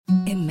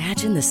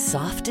Imagine the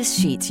softest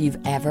sheets you've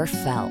ever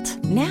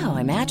felt. Now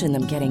imagine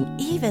them getting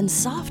even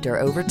softer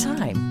over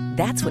time.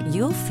 That's what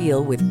you'll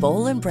feel with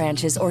Boll &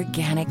 Branch's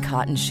organic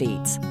cotton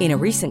sheets. In a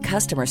recent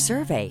customer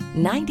survey,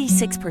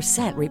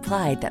 96%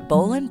 replied that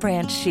Boll &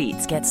 Branch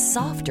sheets get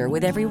softer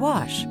with every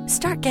wash.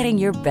 Start getting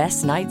your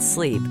best night's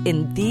sleep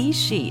in these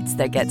sheets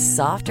that get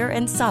softer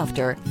and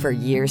softer for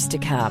years to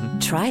come.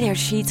 Try their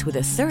sheets with a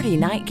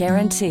 30-night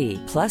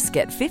guarantee. Plus,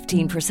 get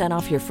 15%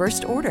 off your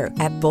first order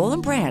at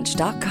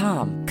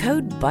bollandbranch.com.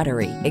 Code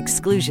BUTTERY.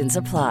 Exclusions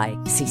apply.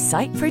 See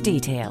site for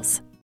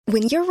details.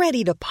 When you're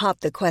ready to pop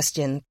the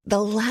question,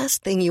 the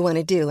last thing you want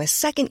to do is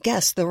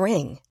second-guess the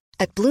ring.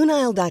 At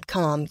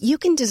BlueNile.com, you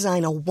can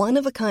design a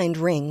one-of-a-kind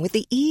ring with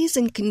the ease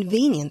and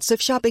convenience of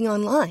shopping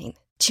online.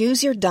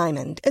 Choose your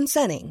diamond and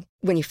setting.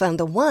 When you find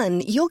the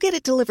one, you'll get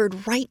it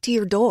delivered right to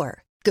your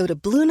door. Go to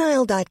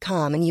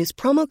BlueNile.com and use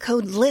promo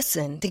code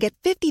LISTEN to get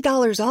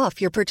 $50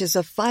 off your purchase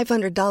of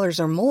 $500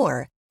 or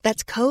more.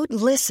 That's code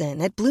LISTEN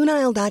at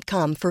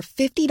BlueNile.com for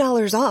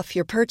 $50 off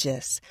your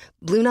purchase.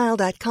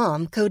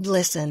 BlueNile.com, code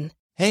LISTEN.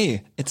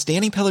 Hey, it's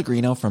Danny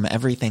Pellegrino from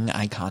Everything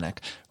Iconic.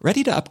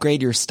 Ready to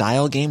upgrade your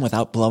style game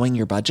without blowing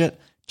your budget?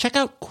 Check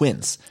out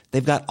Quince.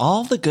 They've got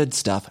all the good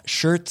stuff,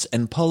 shirts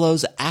and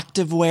polos,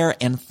 activewear,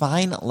 and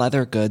fine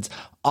leather goods,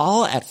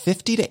 all at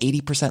 50 to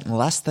 80%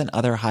 less than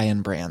other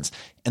high-end brands.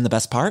 And the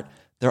best part?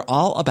 They're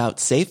all about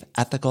safe,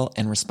 ethical,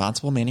 and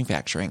responsible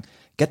manufacturing.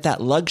 Get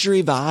that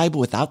luxury vibe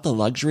without the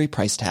luxury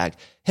price tag.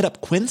 Hit up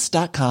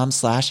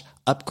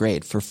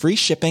quince.com/upgrade for free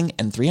shipping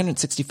and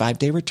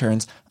 365-day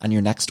returns on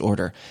your next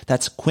order.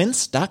 That's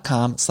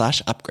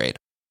quince.com/upgrade.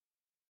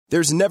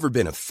 There's never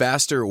been a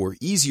faster or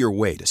easier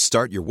way to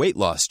start your weight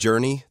loss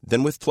journey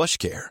than with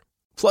PlushCare.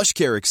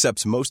 PlushCare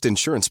accepts most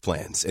insurance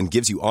plans and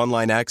gives you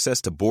online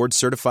access to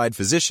board-certified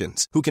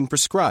physicians who can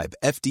prescribe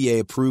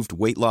FDA-approved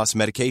weight loss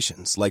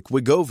medications like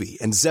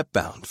Wegovy and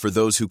Zepbound for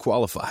those who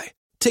qualify.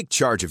 Take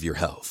charge of your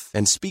health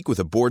and speak with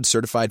a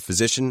board-certified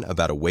physician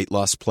about a weight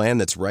loss plan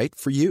that's right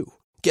for you.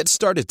 Get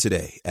started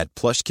today at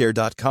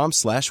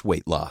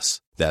plushcare.com/weightloss.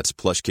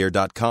 That's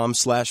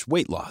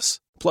plushcare.com/weightloss.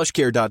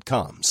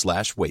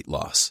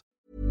 plushcare.com/weightloss.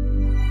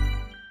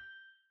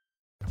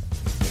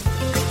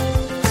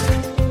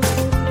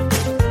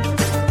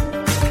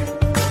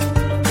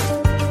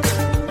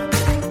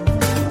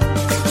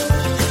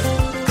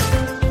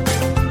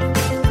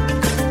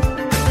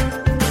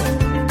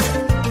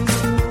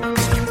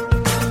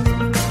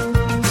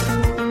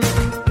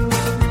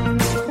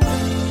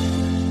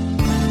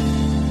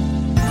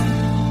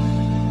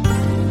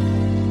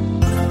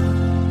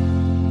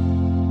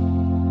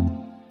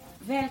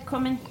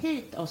 Välkommen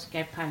hit,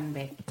 Oskar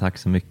Palmbäck. Tack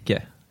så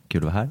mycket. Kul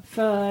att vara här.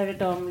 För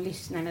de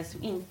lyssnarna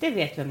som inte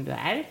vet vem du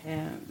är,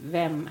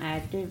 vem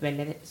är du,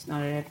 eller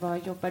snarare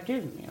vad jobbar du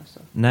med? Och så?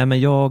 Nej, men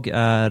jag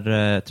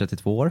är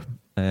 32 år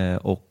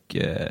och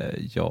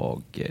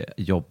jag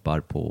jobbar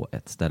på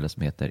ett ställe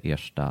som heter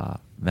Ersta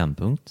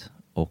Vändpunkt,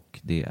 och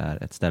det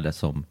är ett ställe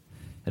som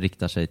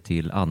riktar sig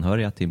till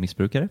anhöriga till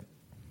missbrukare.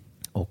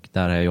 Och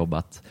där har jag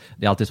jobbat,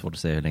 det är alltid svårt att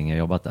säga hur länge jag har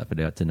jobbat där, för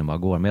det är tiden bara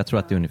går, men jag tror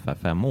att det är ungefär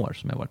 5 år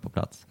som jag har varit på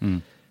plats.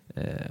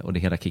 Och det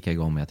hela kickade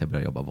igång med att jag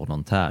började jobba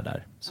volontär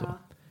där. Så.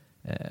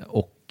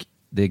 Och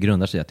det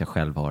grundar sig i att jag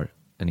själv har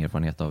en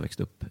erfarenhet av att växt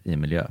upp i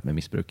en miljö med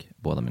missbruk,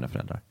 båda mina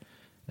föräldrar.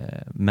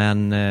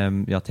 Men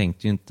jag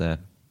tänkte ju inte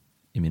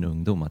i min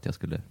ungdom att jag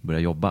skulle börja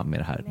jobba med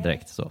det här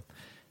direkt.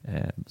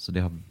 Så det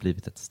har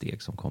blivit ett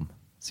steg som kom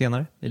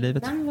senare i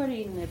livet. När var du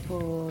inne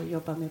på att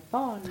jobba med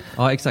barn?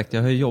 Ja, exakt.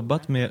 Jag har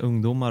jobbat med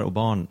ungdomar och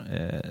barn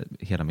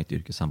hela mitt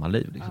yrkesamma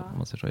liv. Liksom, om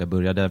man säger så. Jag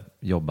började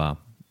jobba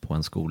på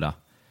en skola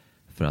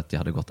för att jag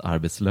hade gått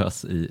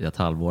arbetslös i ett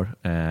halvår.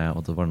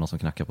 Och då var det någon som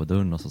knackade på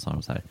dörren och så sa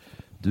de så här: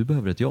 du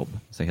behöver ett jobb.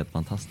 Så helt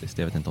fantastiskt.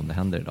 Jag vet inte om det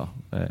händer idag.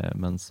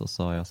 Men så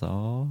sa jag så här: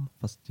 ja,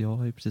 fast jag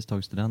har ju precis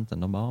tagit studenten.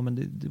 De bara: ja, men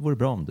det vore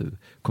bra om du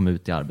kom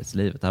ut i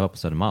arbetslivet. Det här var på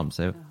Södermalm,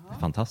 så det är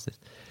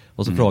fantastiskt.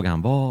 Och så frågade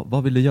han,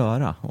 vad vill du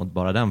göra? Och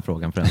bara den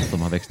frågan, för en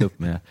som har växt upp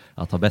med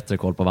att ha bättre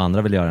koll på vad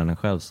andra vill göra än en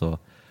själv, så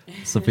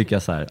fick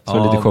jag så här,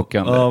 lite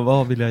chockande.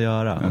 Vad vill jag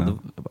göra? Och då,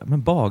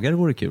 men bagare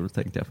vore kul,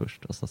 tänkte jag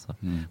först. Och så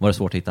var det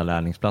svårt att hitta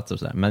lärlingsplatser och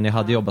så där. Men jag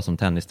hade jobbat som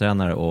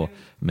tennistränare och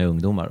med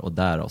ungdomar, och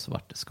där har så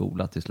varit det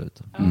skola till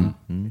slut.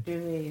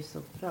 Du är ju så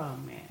bra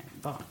med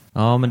barn.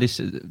 Ja, men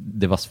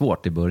det var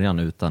svårt i början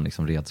utan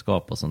liksom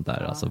redskap och sånt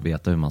där. Alltså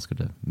veta hur man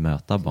skulle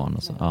möta barn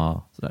och så.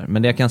 Ja, sådär.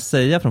 Men det jag kan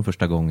säga från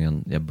första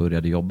gången jag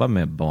började jobba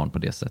med barn på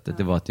det sättet,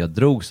 det var att jag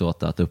drogs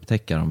åt att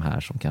upptäcka de här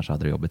som kanske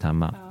hade jobbet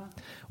hemma.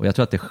 Och jag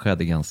tror att det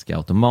skedde ganska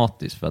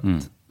automatiskt, för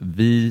att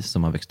vi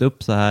som har växt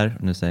upp så här,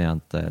 nu säger jag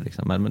inte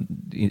liksom,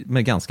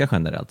 men ganska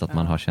generellt, att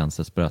man har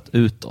känselspröt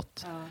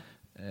utåt.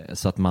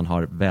 Så att man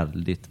har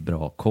väldigt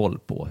bra koll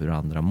på hur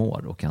andra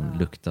mår och kan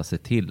lukta sig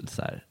till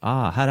så här,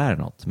 här är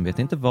det något, men vet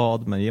inte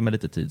vad, men ge mig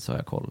lite tid så har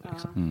jag koll.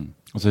 Liksom.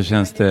 Och så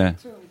känns det,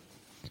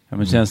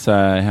 känns så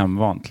här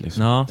hemvant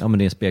liksom. Ja, men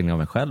det är en spegling av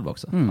mig själv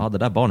också. Ja, det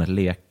där barnet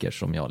leker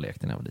som jag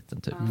lekte när jag var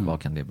liten typ.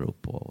 Vad kan det bero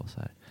på? Och så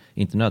här.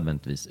 Inte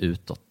nödvändigtvis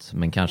utåt,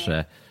 men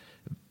kanske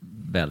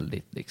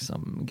väldigt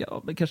liksom,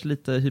 kanske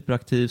lite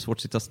hyperaktiv, svårt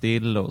att sitta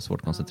still och svårt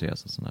att koncentrera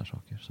sig och sådana här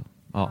saker. Så,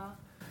 ja.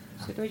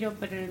 Så då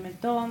jobbade du med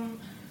dem.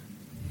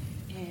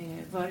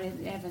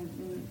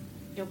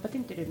 Jobbade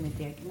inte du med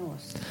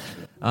diagnos?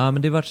 Ja,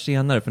 men det var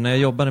senare. För när jag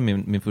jobbade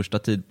min första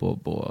tid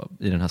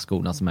i den här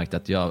skolan så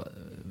märkte jag att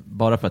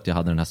bara för att jag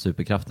hade den här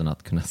superkraften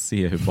att kunna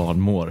se hur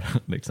barn mår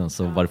liksom,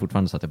 så var det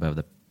fortfarande så att jag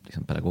behövde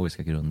liksom,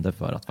 pedagogiska grunder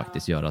för att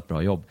faktiskt göra ett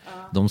bra jobb.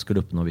 De skulle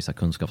uppnå vissa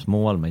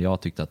kunskapsmål, men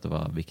jag tyckte att det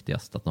var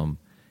viktigast att de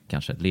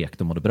kanske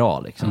lekte och mådde bra,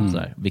 liksom,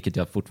 sådär, vilket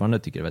jag fortfarande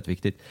tycker är väldigt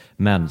viktigt.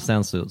 Men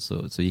sen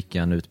så gick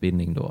jag en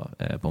utbildning då,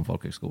 på en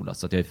folkhögskola,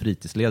 så att jag är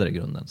fritidsledare i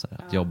grunden.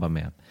 Sådär, att jobba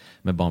med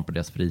barn på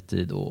deras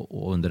fritid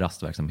och under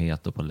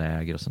rastverksamhet och på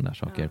läger och sådana där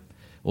saker.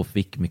 Och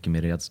fick mycket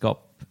mer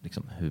redskap,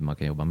 liksom, hur man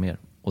kan jobba mer.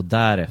 Och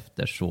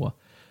därefter så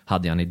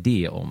hade jag en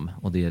idé om,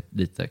 och det är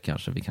lite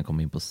kanske vi kan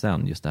komma in på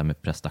sen, just det här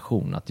med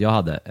prestation. Att jag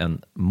hade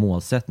en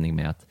målsättning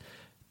med att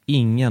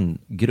ingen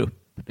grupp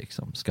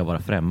liksom ska vara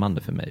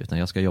främmande för mig, utan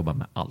jag ska jobba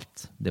med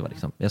allt. Det var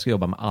liksom, jag ska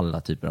jobba med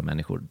alla typer av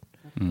människor.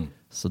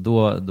 Så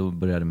då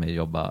började jag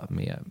jobba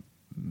med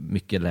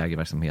mycket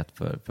lägerverksamhet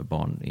för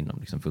barn inom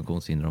liksom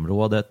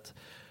funktionshinderområdet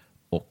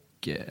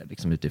och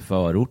liksom ute i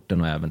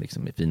förorten och även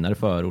liksom i finare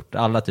förort,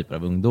 alla typer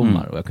av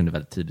ungdomar. Och jag kunde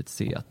väldigt tidigt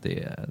se att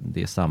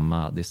det är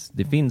samma,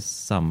 det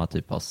finns samma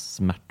typ av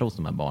smärta hos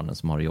de här barnen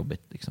som har det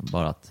jobbigt, liksom,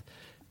 bara att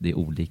det är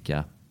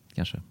olika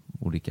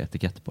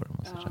etiketter på dem.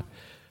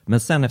 Men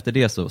sen efter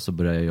det så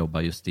började jag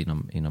jobba just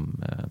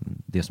inom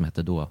det som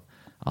hette då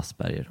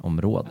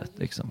Asperger-området,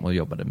 liksom, och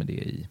jobbade med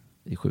det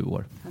i 7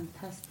 år.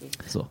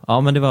 Fantastiskt. Så,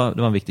 ja, men det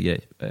var en viktig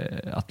grej.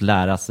 Att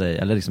lära sig,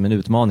 eller liksom en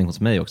utmaning hos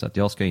mig också, att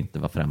jag ska inte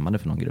vara främmande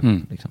för någon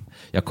grupp. Liksom.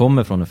 Jag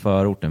kommer från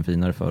en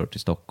finare förort i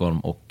Stockholm,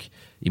 och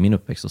i min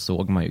uppväxt så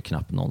såg man ju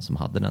knappt någon som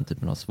hade den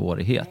typen av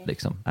svårighet.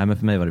 Liksom. Men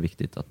för mig var det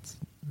viktigt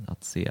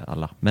att se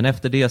alla. Men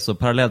efter det så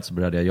parallellt så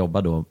började jag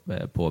jobba då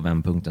på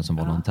Vändpunkten som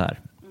volontär.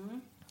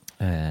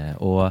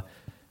 Och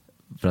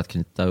för att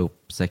knyta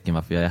upp säcken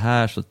varför jag är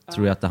här, så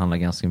tror jag att det handlar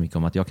ganska mycket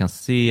om att jag kan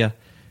se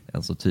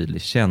en så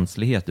tydlig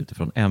känslighet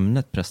utifrån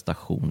ämnet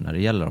prestation när det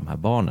gäller de här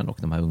barnen och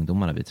de här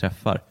ungdomarna vi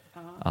träffar.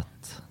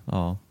 Att,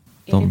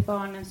 är det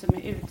barnen som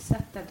är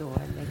utsatta då?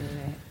 Eller?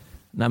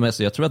 Nej, men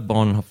alltså, jag tror att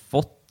barnen har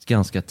fått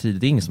ganska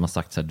tidigt, ingen som har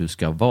sagt så här, du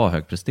ska vara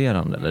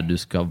högpresterande eller du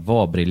ska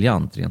vara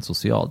briljant rent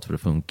socialt för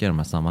att funka i de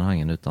här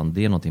sammanhangen, utan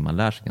det är någonting man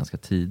lär sig ganska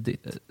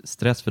tidigt.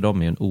 Stress för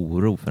dem är en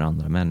oro för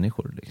andra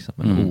människor, liksom.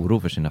 En oro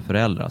för sina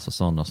föräldrar, alltså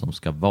sådana som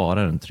ska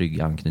vara den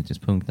trygga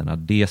anknytningspunkten. När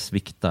det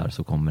sviktar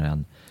så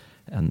kommer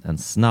en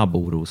snabb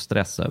oro och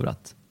stress över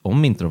att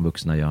om inte de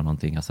vuxna gör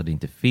någonting, alltså det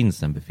inte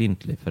finns en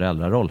befintlig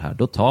föräldraroll här,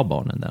 då tar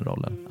barnen den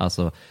rollen.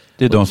 Alltså,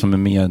 det är de som är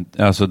med,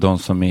 alltså de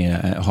som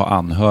har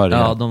anhöriga.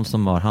 Ja, de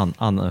som har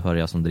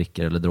anhöriga som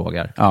dricker eller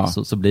drogar. Ja.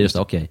 Så blir det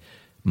så, okej,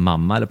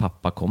 mamma eller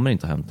pappa kommer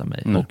inte att hämta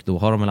mig. Och då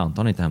har de väl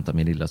antagligen inte hämtat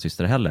min lilla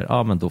syster heller.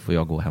 Ja, men då får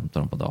jag gå och hämta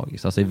dem på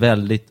dagis. Alltså i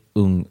väldigt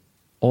ung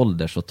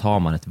ålder så tar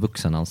man ett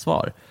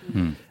vuxenansvar.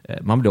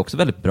 Man blir också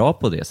väldigt bra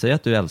på det. Säg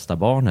att du är äldsta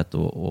barnet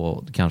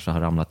och kanske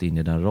har ramlat in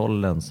i den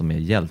rollen som är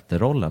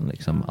hjälterollen.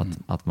 Liksom,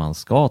 att man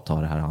ska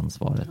ta det här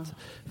ansvaret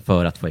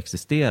för att få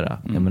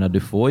existera. Jag menar, du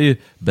får ju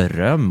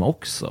beröm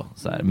också.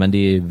 Så här, men det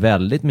är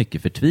väldigt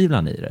mycket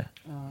förtvivlan i det.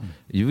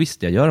 Jo,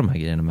 visst, jag gör de här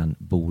grejerna, men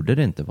borde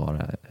det inte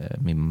vara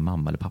min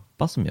mamma eller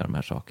pappa som gör de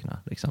här sakerna?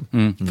 Liksom?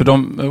 För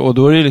och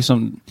då är det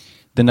liksom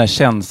den där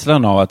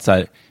känslan av att så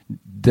här,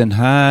 den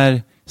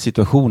här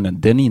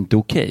situationen, den är inte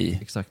okej.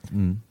 Exakt.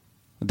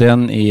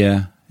 Den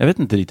är, jag vet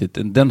inte riktigt,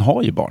 den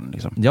har ju barn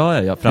liksom.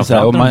 Ja.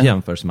 Framförallt när de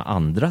jämför med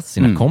andra,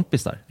 sina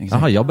kompisar.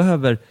 Jaha, jag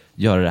behöver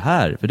göra det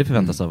här, för det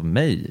förväntas av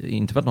mig.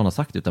 Inte för att någon har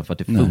sagt det, utan för att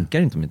det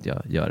funkar inte om inte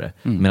jag gör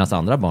det. Medan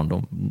andra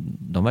barn,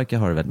 de verkar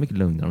ha det väldigt mycket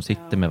lugnare. De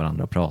sitter med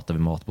varandra och pratar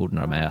vid matbordet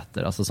när de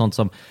äter. Alltså sånt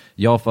som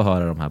jag får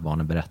höra de här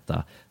barnen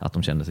berätta, att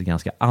de känner sig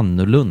ganska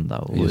annorlunda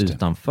och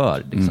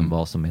utanför liksom,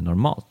 vad som är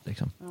normalt.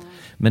 Liksom.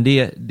 Men de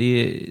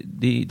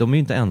är ju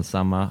inte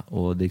ensamma,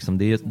 och det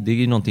är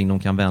ju någonting de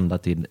kan vända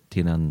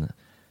till en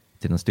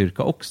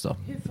styrka också.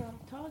 Hur får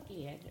de tag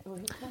i er? Och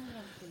hur kommer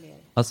de till er?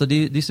 Alltså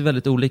det ser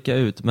väldigt olika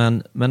ut,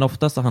 men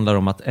oftast så handlar det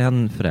om att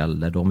en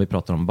förälder, då, om vi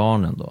pratar om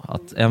barnen då,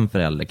 att en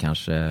förälder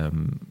kanske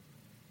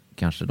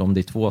om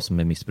det är 2 som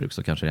är missbruk,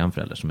 så kanske det är en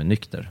förälder som är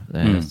nykter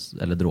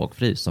eller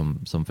drogfri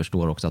som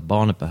förstår också att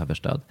barnet behöver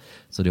stöd.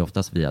 Så det är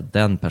oftast via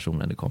den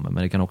personen det kommer,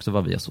 men det kan också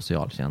vara via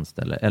socialtjänst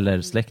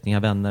eller släktingar,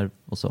 vänner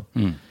och så.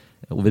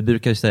 Och vi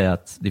brukar ju säga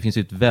att det finns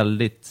ju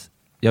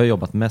jag har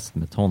jobbat mest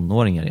med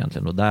tonåringar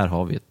egentligen, och där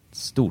har vi ett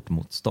stort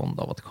motstånd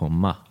av att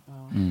komma.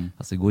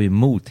 Alltså det går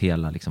emot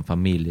hela liksom,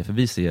 familje, för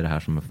vi ser det här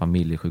som en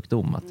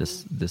familjesjukdom, att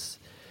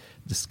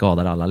det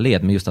skadar alla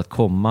led, men just att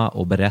komma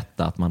och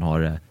berätta att man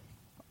har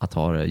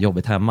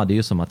jobbet hemma, det är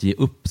ju som att ge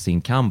upp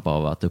sin kamp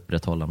av att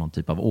upprätthålla någon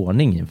typ av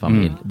ordning i en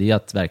familj. Det är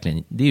att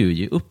verkligen, det är ju att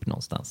ge upp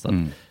någonstans. Att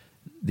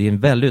det är en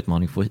väldig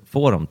utmaning att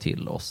få dem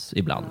till oss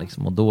ibland.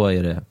 Liksom. Och då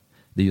är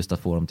det just att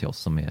få dem till oss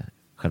som är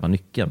själva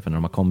nyckeln. För när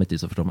de har kommit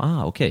dit så förstår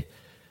de, okej.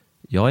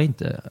 jag är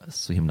inte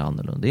så himla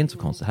annorlunda. Det är inte så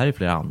konstigt. Här är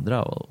flera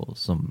andra och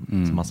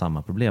som har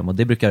samma problem. Och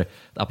det brukar,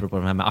 apropå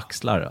det här med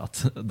axlar,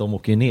 att de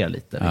åker ju ner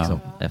lite liksom,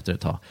 efter ett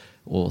tag.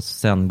 Och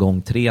sen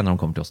gång 3 när de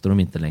kommer till oss, då är de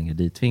inte längre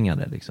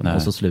dittvingade. Liksom.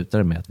 Och så slutar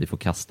det med att vi får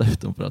kasta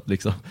ut dem för att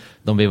liksom,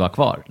 de vill vara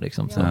kvar.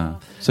 Liksom.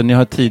 Så ni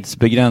har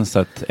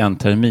tidsbegränsat en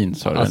termin,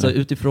 sa du? Alltså eller?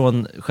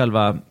 utifrån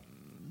själva,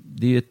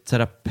 det är ju ett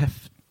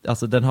terapeut,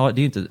 alltså det är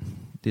ju inte,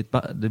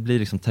 det blir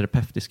liksom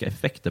terapeutiska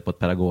effekter på ett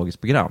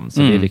pedagogiskt program. Så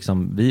det är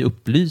liksom, vi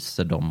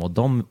upplyser dem och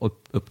de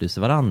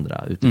upplyser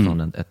varandra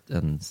utifrån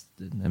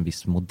en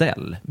viss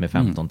modell med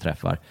 15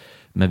 träffar.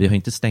 Men vi har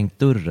inte stängt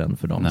dörren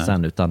för dem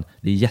sen, utan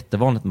det är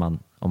jättevanligt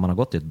om man har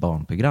gått i ett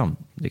barnprogram,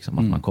 liksom,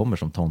 att man kommer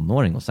som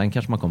tonåring och sen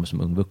kanske man kommer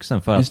som ung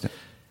vuxen. För att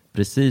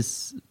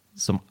precis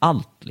som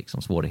allt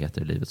liksom,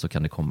 svårigheter i livet så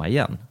kan det komma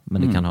igen.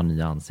 Men det kan ha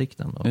nya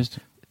ansikten. Och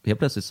helt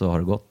plötsligt så har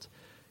det gått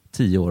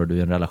 10 år och du är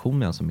i en relation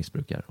med en som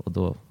missbrukar. Och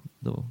då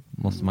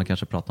måste man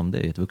kanske prata om det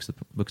i ett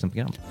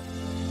vuxenprogram.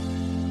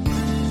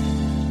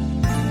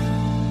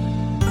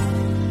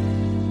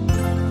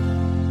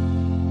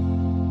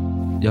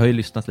 Jag har ju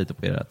lyssnat lite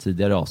på era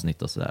tidigare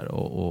avsnitt och sådär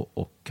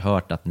och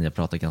hört att ni har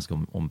pratat ganska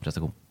om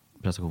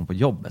prestation på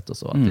jobbet och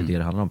så. Att det är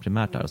det handlar om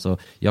primärt här. Så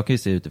jag kan ju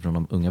se utifrån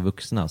de unga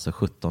vuxna, alltså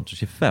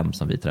 17-25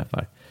 som vi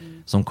träffar,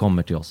 som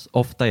kommer till oss.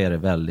 Ofta är det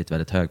väldigt,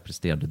 väldigt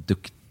högpresterande,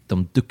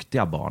 de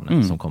duktiga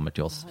barnen som kommer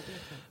till oss.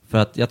 För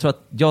att jag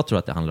tror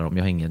att det handlar om,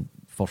 jag har ingen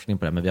forskning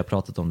på det, men vi har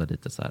pratat om det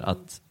lite så här,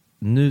 att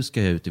nu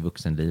ska jag ut i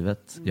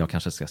vuxenlivet, jag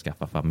kanske ska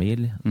skaffa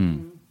familj,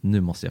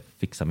 nu måste jag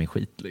fixa min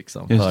skit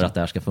liksom, för att det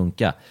här ska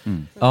funka.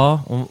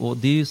 Ja, och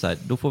det är ju så här,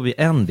 då får vi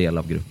en del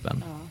av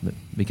gruppen.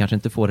 Vi kanske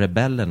inte får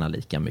rebellerna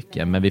lika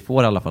mycket, men vi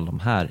får i alla fall de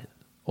här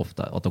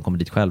ofta, att de kommer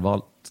dit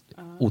självvalt,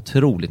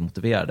 otroligt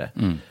motiverade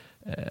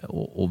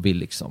och vill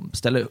liksom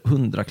ställa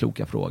 100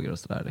 kloka frågor och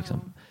sådär liksom.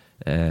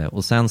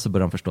 Och sen så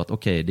börjar de förstå att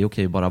okej, det är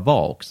okej att bara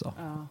vara också.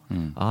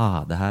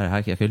 Det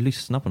här jag kan ju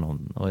lyssna på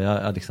någon. Och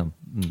jag liksom,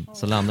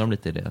 så landar de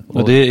lite i det.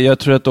 Och jag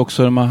tror att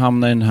också när man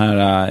hamnar i den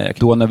här,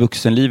 då när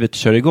vuxenlivet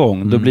kör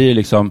igång, då blir det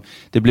liksom,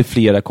 det blir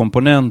flera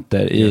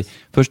komponenter.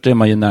 Först är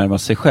man ju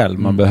närmast sig själv,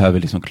 man behöver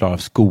liksom klara av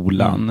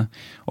skolan.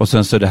 Och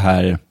sen så det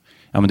här,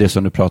 ja men det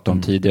som du pratade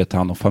om tidigare, ta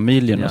hand om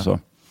familjen och så.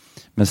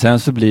 Men sen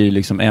så blir det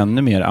liksom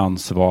ännu mer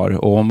ansvar.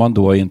 Och om man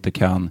då inte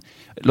kan,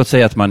 låt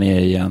säga att man är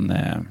i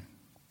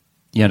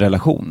en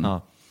relation.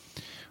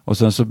 Och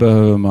sen så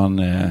behöver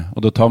man,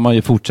 och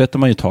då fortsätter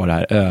man ju ta det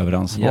här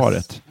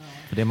överansvaret.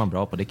 För det är man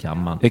bra på, det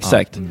kan man.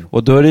 Exakt.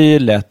 Och då är det ju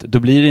lätt, då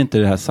blir det inte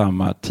det här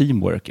samma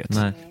teamworket.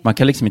 Nej. Man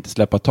kan liksom inte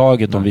släppa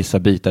taget om vissa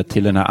bitar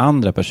till den här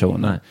andra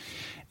personen.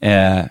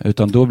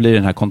 Utan då blir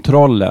den här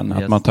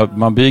kontrollen, att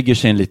man bygger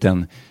sig en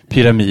liten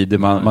pyramid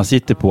man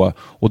sitter på,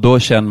 och då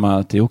känner man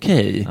att det är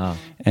okej,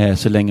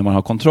 så länge man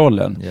har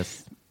kontrollen.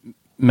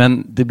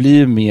 Men det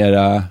blir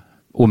mera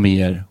och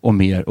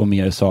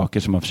mer saker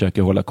som man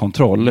försöker hålla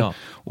kontroll.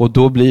 Och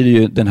då blir det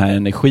ju, den här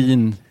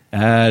energin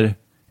är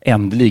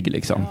ändlig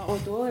liksom. Ja, och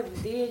då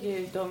det är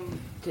ju de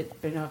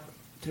typen av,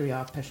 tror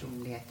jag,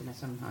 personligheterna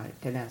som har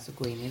tendens att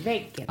gå in i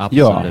väggen.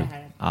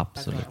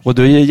 Absolut. Och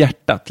då är det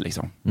hjärtat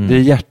liksom. Det är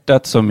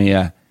hjärtat som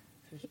är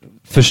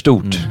för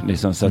stort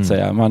liksom, så att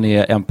säga. Man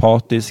är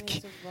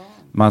empatisk,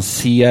 man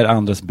ser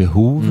andras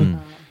behov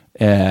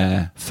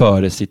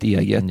före sitt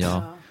eget.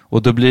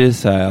 Och då blir det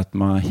så här att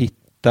man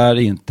hittar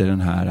inte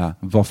den här,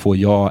 vad får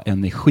jag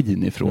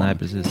energin ifrån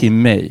till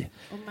mig?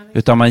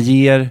 Utan man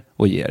ger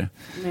och ger.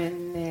 Men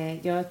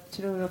jag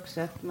tror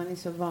också att man är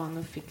så van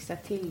att fixa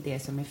till det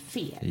som är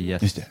fel.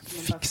 Just det,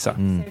 fixa.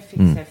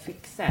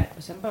 Fixar.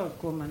 Och sen bara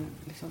går man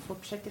liksom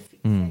fortsätter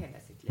fixa hela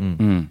sitt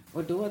liv.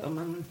 Och då om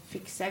man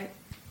fixar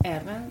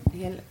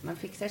man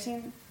fixar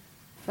sin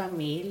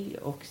familj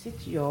och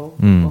sitt jobb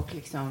och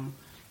liksom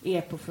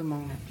är på för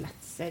många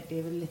platser. Det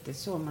är väl lite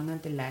så, man har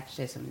inte lärt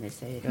sig, som ni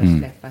säger, att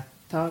släppa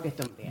taget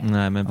om det.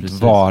 Nej, men precis.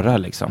 Att vara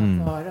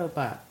liksom. Vara och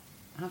bara,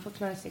 han får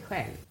klara sig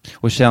själv.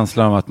 Och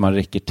känslan av att man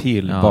räcker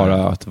till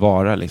bara att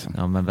vara liksom.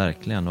 Ja, men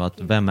verkligen. Och att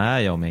vem är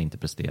jag om jag inte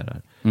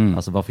presterar?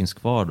 Alltså vad finns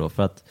kvar då?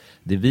 För att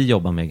det vi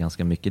jobbar med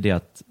ganska mycket, det är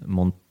att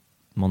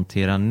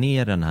montera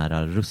ner den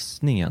här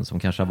rustningen som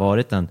kanske har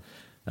varit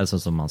alltså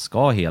som man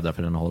ska hedra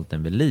för den har hållit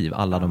en vid liv.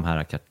 Alla de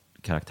här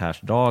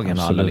karaktärsdragen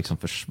och alla liksom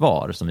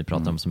försvar som vi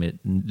pratar om, som är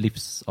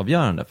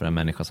livsavgörande för en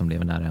människa som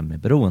lever nära en med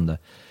beroende.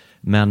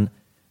 Men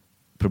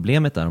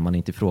problemet är om man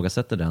inte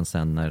ifrågasätter den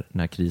sen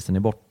när krisen är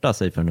borta,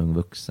 säg för en ung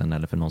vuxen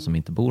eller för någon som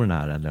inte bor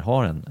nära eller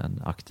har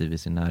en aktiv i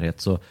sin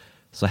närhet,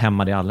 så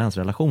hämmar det alla ens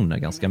relationer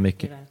ganska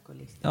mycket.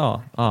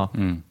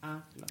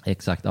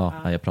 Exakt,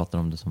 jag pratar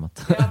om det som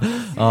att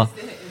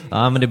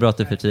men det är bra att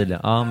du förtydligar.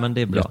 Ja, men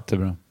det är bra.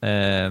 Jättebra.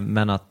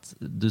 Men att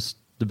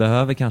du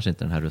behöver kanske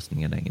inte den här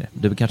rustningen längre.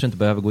 Du kanske inte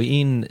behöver gå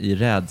in i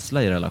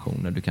rädsla i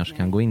relationer. Du kanske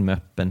kan gå in med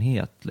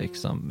öppenhet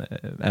liksom.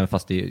 Även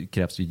fast det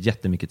krävs ju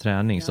jättemycket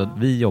träning. Så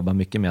vi jobbar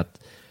mycket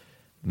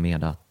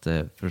med att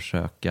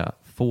försöka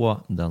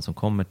få den som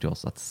kommer till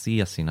oss att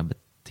se sina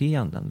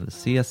beteenden eller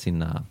se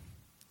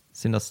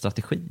sina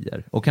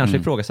strategier och kanske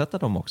ifrågasätta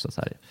dem också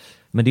så här.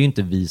 Men det är ju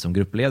inte vi som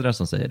gruppledare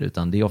som säger det,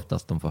 utan det är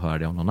oftast de får höra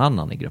det av någon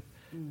annan i grupp.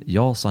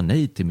 Jag sa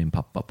nej till min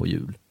pappa på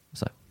jul.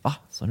 Så här, va?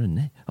 Sa du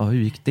nej? Ja, hur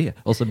gick det?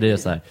 Och så blir det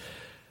så här,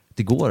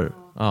 det går.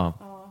 Ja.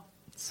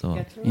 Så.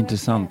 Jag tror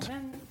Intressant. att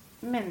även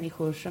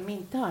människor som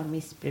inte har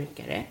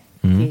missbrukare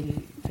till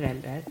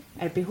föräldrar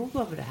är behov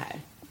av det här.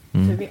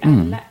 För vi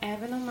alla,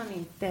 även om man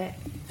inte...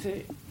 För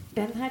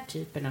den här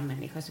typen av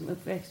människa som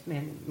uppväxt med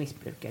en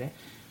missbrukare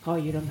har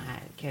ju de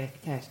här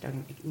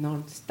karaktärsdragen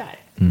enormt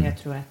starkt. Jag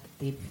tror att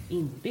det är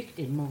inbyggt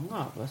i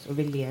många av oss och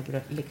vi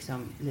lever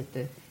liksom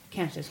lite...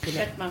 Kanske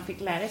skulle att man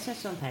fick lära sig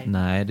sånt här.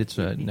 Nej, det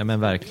tror jag. Nej, men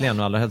verkligen.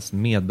 Och allra helst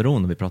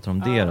medberoende. Vi pratar om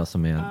det då,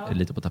 som är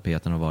lite på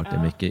tapeten och varit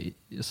det mycket.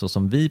 Så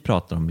som vi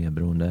pratar om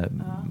medberoende.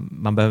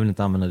 Man behöver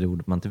inte använda det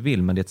ordet man inte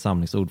vill. Men det är ett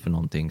samlingsord för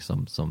någonting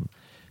som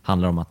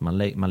handlar om att man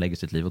lägger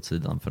sitt liv åt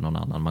sidan för någon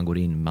annan. Man går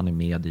in, man är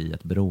med i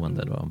ett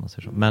beroende då, om man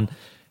säger så.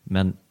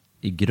 Men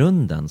i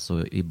grunden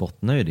så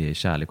bottnar ju det i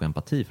kärlek och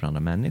empati för andra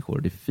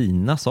människor. Det är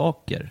fina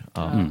saker.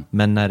 Ja.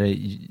 Men när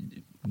det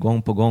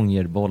gång på gång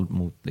ger våld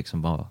mot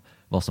liksom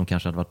vad som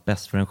kanske hade varit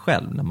bäst för en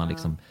själv, när man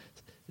liksom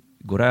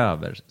går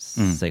över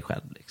sig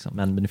själv. Liksom.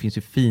 Men det finns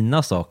ju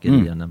fina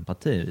saker i en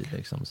empati,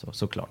 liksom,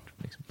 såklart.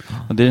 Liksom.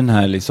 Och det är den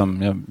här,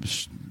 liksom, jag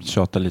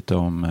tjatar lite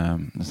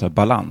om så här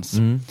balans.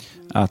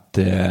 Att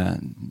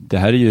det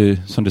här är ju,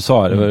 som du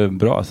sa, det var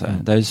bra, så här,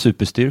 det här är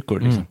superstyrkor.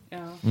 Liksom.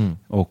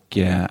 Och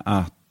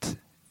att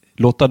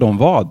låta dem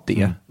vara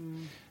det,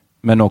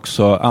 men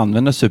också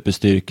använda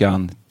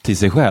superstyrkan till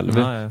sig själv.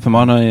 Ja. För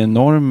man har en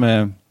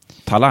enorm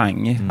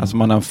talang, alltså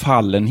man har en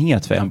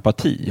fallenhet för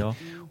empati. Ja.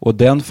 Och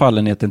den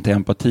fallenheten till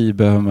empati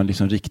behöver man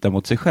liksom rikta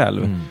mot sig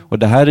själv. Och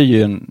det här är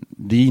ju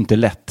det är inte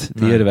lätt,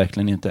 det är det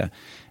verkligen inte.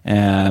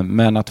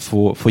 Men att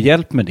få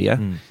hjälp med det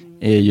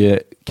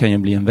kan ju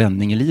bli en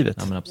vändning i livet.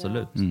 Ja, men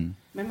absolut.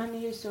 Men man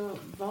är ju så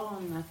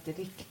van att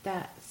rikta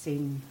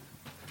sin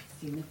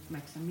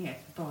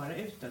uppmärksamhet bara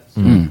utåt.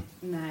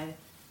 När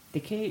det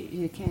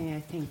kan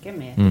jag tänka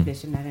mig att det blir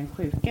så när en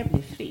sjuka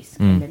blir frisk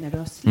eller när du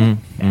har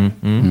släppt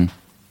den.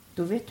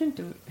 Då vet du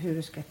inte hur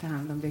du ska ta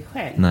hand om dig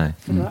själv. Nej.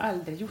 För du har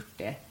aldrig gjort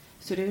det.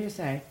 Så det är ju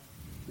så här,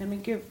 nej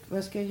men gud,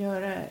 vad ska jag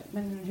göra?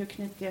 Men hur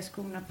knyter jag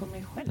skorna på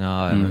mig själv?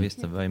 Ja, men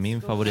visst, det var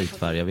min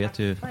favoritfärg. Jag vet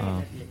ju.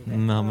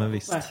 Ja, men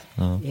visst.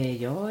 Ja.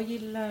 Jag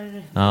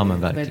gillar... Ja,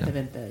 men verkligen.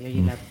 Vänta, jag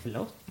gillar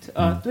blått.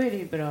 Ja, då är det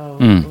ju bra.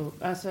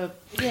 Alltså,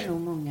 det är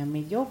nog många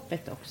med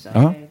jobbet också.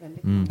 Ja.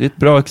 Det är ett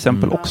bra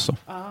exempel också.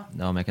 Ja,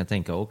 men jag kan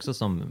tänka också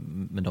som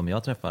med de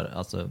jag träffar,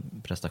 alltså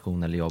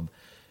prestation eller jobb.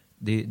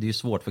 Det är ju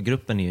svårt, för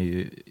gruppen är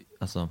ju,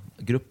 alltså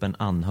gruppen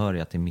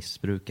anhöriga till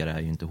missbrukare är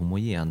ju inte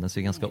homogen. Den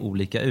ser ganska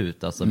olika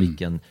ut, alltså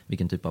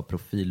vilken typ av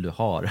profil du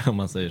har, om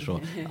man säger så.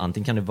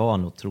 Antingen kan det vara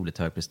en otroligt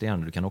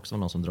högpresterande, du kan också vara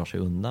någon som drar sig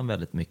undan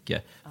väldigt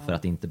mycket för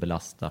att inte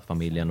belasta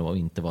familjen och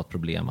inte vara ett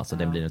problem. Alltså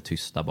den blir det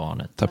tysta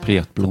barnet.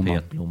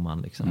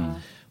 Tapetblomman liksom.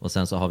 Och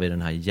sen så har vi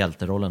den här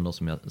hjälterollen då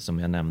som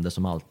jag nämnde,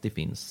 som alltid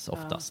finns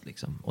oftast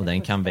liksom. Och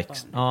den kan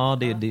växa. Ja,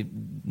 det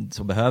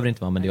så behöver det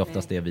inte vara, men det är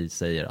oftast det vi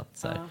säger att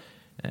så här,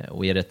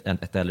 och är det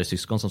ett äldre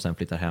syskon som sen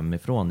flyttar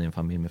hemifrån i en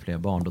familj med fler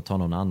barn, då tar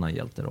någon annan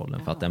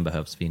hjälterollen för att den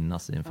behövs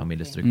finnas i en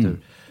familjestruktur.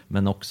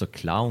 Men också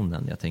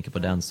clownen, jag tänker på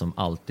den som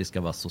alltid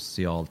ska vara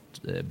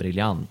socialt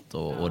briljant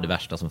och det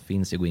värsta som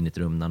finns är att gå in i ett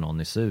rum när någon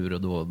är sur,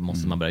 och då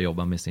måste man börja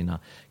jobba med sina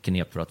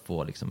knep för att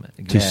få liksom,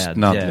 glädje.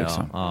 Tystnad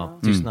liksom.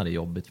 Tystnad är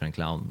jobbigt för en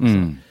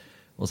clown.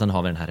 Och sen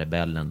har vi den här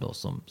rebellen då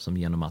som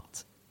genom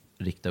att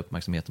rikta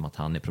uppmärksamhet om att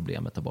han är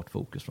problemet tar bort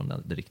fokus från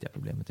det riktiga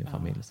problemet i en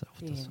familj.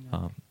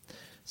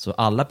 Så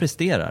alla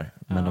presterar,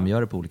 men de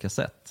gör det på olika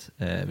sätt.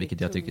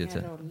 Vilket jag tycker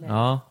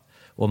är...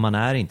 Och man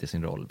är inte i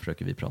sin roll,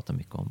 försöker vi prata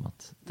mycket om.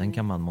 Att den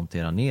kan man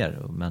montera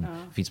ner. Men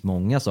det finns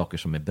många saker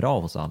som är bra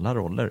hos alla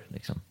roller.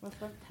 Liksom. Vad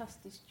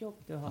fantastiskt jobb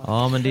du har.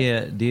 Ja, men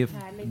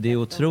det är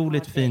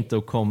otroligt fint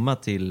att komma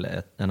till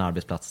en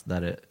arbetsplats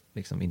där det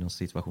liksom, inom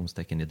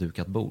situationstecken är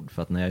dukat bord.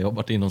 För att när jag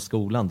jobbat inom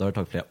skolan, då har det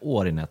tagit flera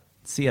år innan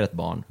jag ser ett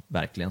barn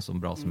verkligen så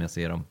bra som jag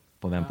ser dem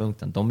på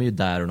vändpunkten. De är ju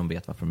där och de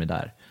vet varför de är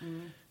där.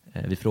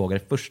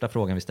 Första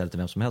frågan vi ställer till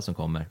vem som helst som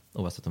kommer,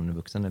 oavsett om du är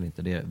vuxen eller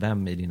inte, det är: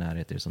 vem i din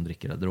närhet är det som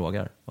dricker eller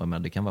drogar?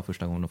 Och det kan vara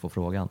första gången de får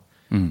frågan.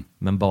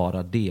 Men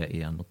bara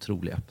det är en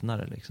otrolig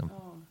öppnare liksom.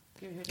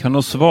 Kan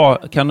de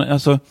svara,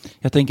 alltså,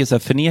 jag tänker så här,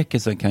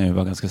 förnekelsen kan ju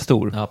vara ganska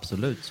stor. Ja,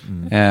 absolut.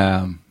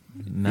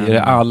 Men... Är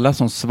det alla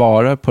som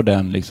svarar på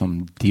den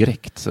liksom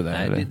direkt?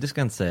 Sådär, nej, det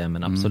ska jag inte säga,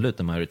 men absolut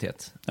en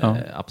majoritet.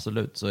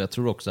 Absolut, så jag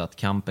tror också att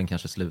kampen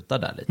kanske slutar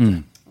där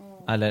lite.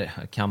 Eller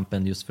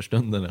kampen just för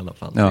stunden i alla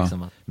fall. Ja.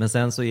 Liksom. Men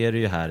sen så är det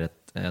ju här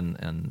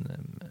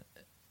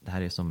det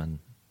här är som en,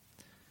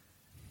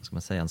 ska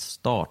man säga, en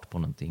start på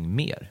någonting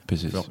mer.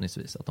 Precis.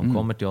 Förhoppningsvis. Att de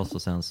kommer till oss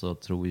och sen så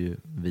tror ju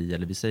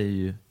vi säger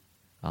ju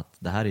att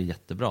det här är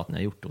jättebra, att ni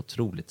har gjort det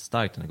otroligt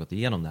starkt, att ni har gått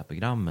igenom det här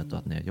programmet och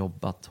att ni har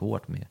jobbat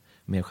hårt med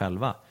er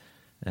själva.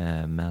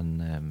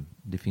 Men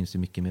det finns ju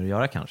mycket mer att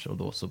göra kanske, och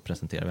då så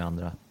presenterar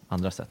vi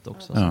andra sätt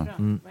också. Vad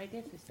är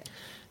det för sätt?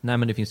 Nej,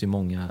 men det finns ju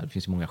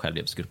många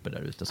självhjälpsgrupper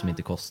där ute som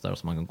inte kostar och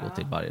som man kan gå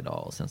till varje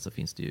dag. Och sen så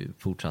finns det ju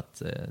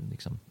fortsatt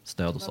liksom,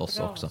 stöd hos oss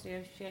också. Så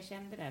jag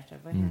kände där, så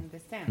vad hände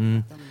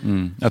sen?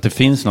 Att det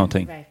finns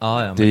någonting. Ja,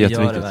 men det är vi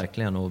jätteviktigt. gör det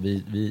verkligen. Och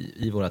vi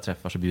i våra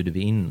träffar så bjuder vi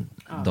in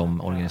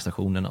de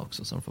organisationerna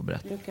också som får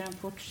berätta. Hur kan de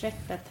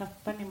fortsätta?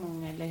 Tappar ni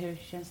många eller hur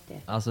känns det?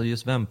 Alltså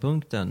just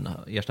Vändpunkten,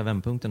 Ersta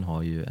Vändpunkten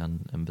har ju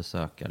en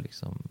besökare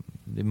liksom.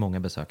 Det är många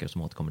besökare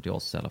som återkommer till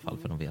oss i alla fall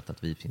för de vet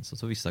att vi finns. Och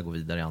så vissa går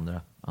vidare i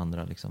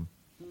andra liksom,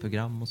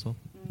 program och så.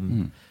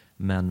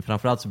 Men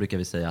framförallt så brukar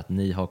vi säga att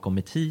ni har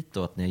kommit hit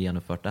och att ni har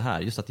genomfört det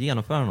här. Just att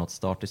genomföra något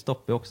start i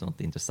stopp är också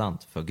något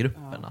intressant för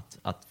gruppen.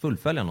 Att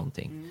fullfölja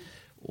någonting.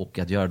 Och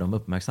att göra dem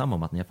uppmärksamma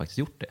om att ni har faktiskt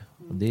gjort det.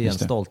 Och det är en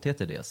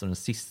stolthet i det. Så den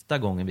sista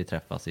gången vi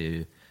träffas är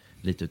ju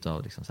lite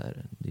utav liksom så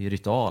här, det är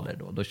ritualer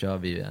då. Då kör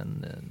vi ju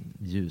en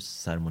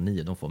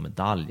ljusceremoni och de får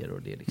medaljer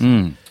och det är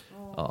liksom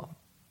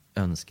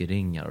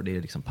önskeringar och det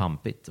är liksom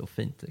pampigt och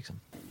fint liksom.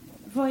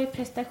 Vad är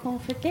prestation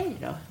för dig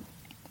då?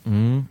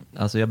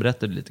 Alltså jag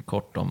berättade lite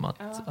kort om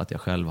att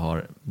jag själv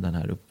har den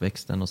här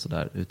uppväxten och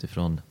sådär.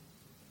 Utifrån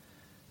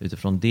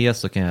det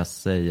så kan jag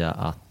säga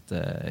att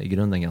i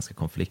grunden ganska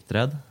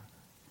konflikträdd.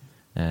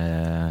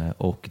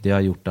 Och det har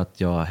gjort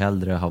att jag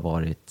hellre har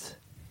varit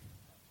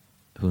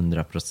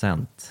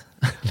 100%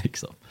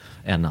 liksom,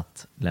 än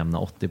att lämna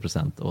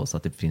 80% och så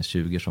att det finns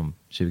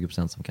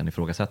 20% som kan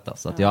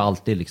ifrågasättas. Så att jag har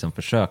alltid liksom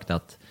försökt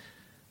att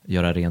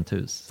göra rent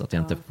hus så att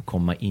jag inte får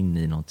komma in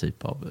i någon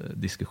typ av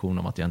diskussion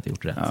om att jag inte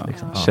gjort rätt.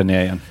 Liksom. Känner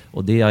jag igen.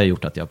 Och det har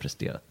gjort att jag har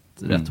presterat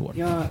rätt hårt.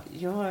 Jag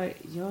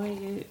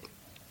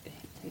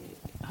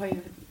har ju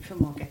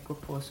förmåga att gå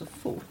på så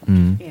fort.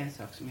 Det är en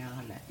sak som jag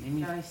har lärt mig. Men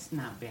jag är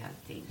snabb i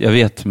allting. Jag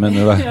vet,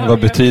 men vad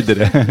betyder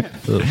det?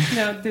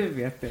 Ja, du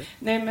vet det.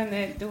 Nej,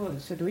 men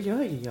då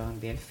gör ju jag en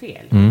del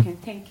fel. Jag kan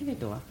tänka dig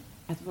då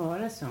att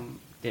vara som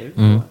du.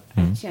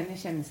 Att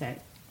känna så här,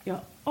 jag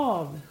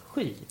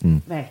avskyr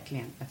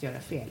verkligen att göra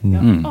fel.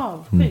 Jag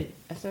avskyr.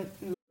 Alltså,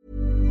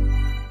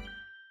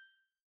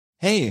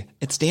 Hey,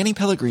 it's Danny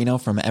Pellegrino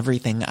from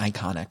Everything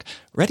Iconic.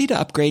 Ready to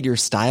upgrade your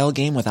style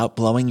game without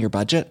blowing your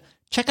budget?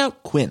 Check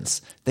out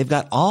Quince. They've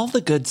got all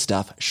the good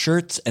stuff,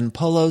 shirts and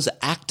polos,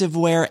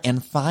 activewear,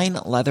 and fine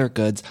leather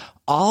goods,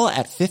 all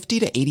at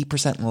 50 to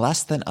 80%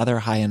 less than other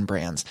high-end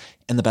brands.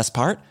 And the best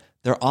part?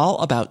 They're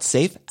all about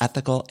safe,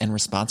 ethical, and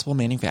responsible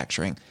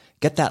manufacturing.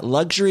 Get that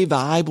luxury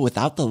vibe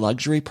without the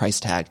luxury price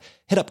tag.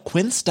 Hit up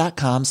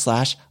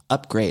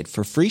quince.com/upgrade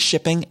for free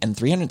shipping and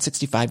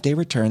 365-day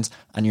returns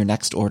on your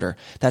next order.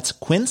 That's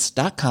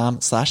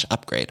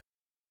quince.com/upgrade.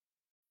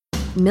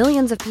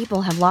 Millions of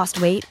people have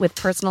lost weight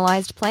with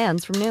personalized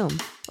plans from Noom.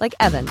 Like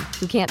Evan,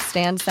 who can't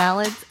stand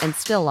salads and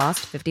still lost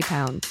 50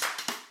 pounds.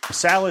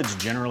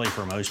 Salads generally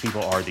for most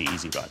people are the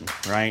easy button,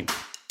 right?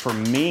 For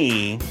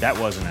me, that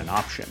wasn't an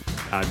option.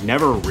 I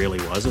never really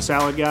was a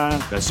salad guy.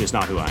 That's just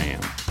not who I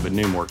am. But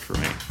Noom worked for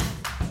me.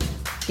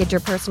 Get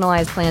your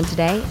personalized plan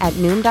today at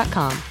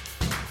Noom.com.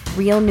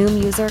 Real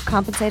Noom user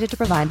compensated to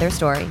provide their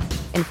story.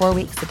 In 4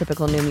 weeks, the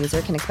typical Noom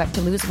user can expect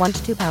to lose 1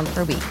 to 2 pounds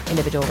per week.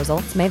 Individual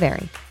results may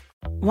vary.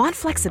 Want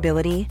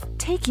flexibility?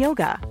 Take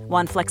yoga.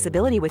 Want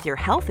flexibility with your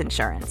health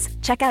insurance?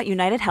 Check out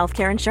United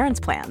Healthcare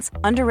Insurance Plans.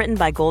 Underwritten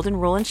by Golden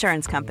Rule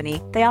Insurance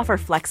Company, they offer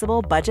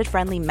flexible,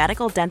 budget-friendly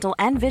medical, dental,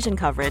 and vision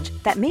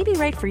coverage that may be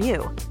right for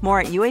you.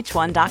 More at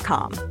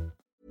uh1.com.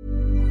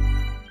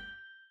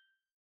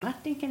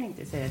 Martin kan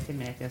inte säga till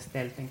mig att jag har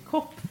ställt en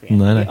kopp fel.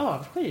 Nej. Det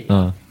avskyr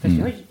jag. För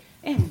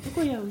ändå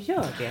går jag och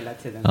gör det hela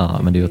tiden.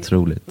 Ja, men det är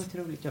otroligt.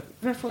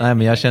 Nej,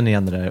 men jag känner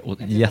igen det där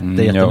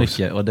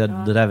jättemycket. Och det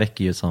där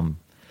väcker ju som...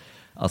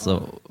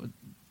 Alltså,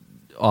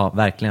 ja,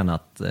 verkligen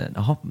att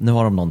nu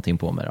har de någonting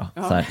på mig då.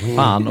 Så här,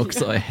 fan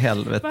också,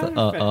 helvete.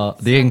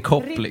 Det är en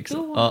kopp liksom.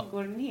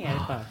 Går ner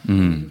bara.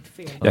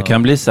 Jag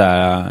kan bli så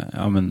här,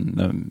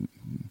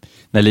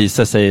 när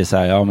Lisa säger så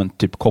här, men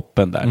typ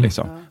koppen där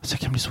liksom. Så jag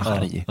kan bli så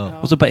arg.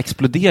 Och så bara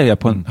exploderar jag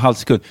på en halv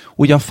sekund.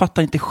 Och jag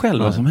fattar inte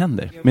själv vad som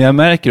händer. Men jag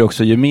märker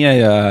också, ju mer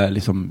jag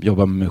liksom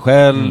jobbar med mig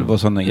själv och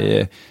sådana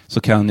grejer,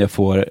 så kan jag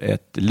få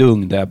ett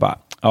lugn där jag bara,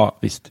 ja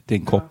visst, det är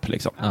en kopp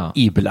liksom.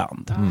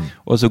 Ibland.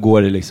 Och så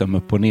går det liksom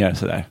upp och ner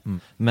sådär.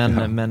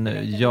 Men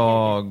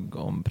jag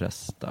om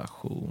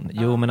prestation.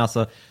 Jo, men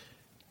alltså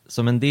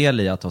som en del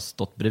i att ha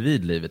stått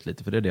bredvid livet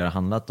lite, för det är det det har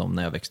handlat om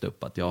när jag växte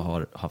upp, att jag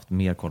har haft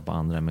mer koll på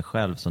andra än mig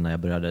själv. Så när jag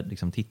började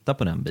liksom titta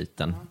på den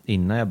biten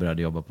innan jag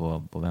började jobba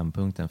på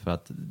Vändpunkten, för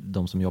att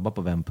de som jobbar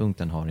på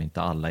Vändpunkten har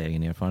inte alla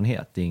egen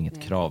erfarenhet. Det är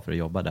inget krav för att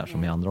jobba där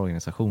som i andra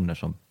organisationer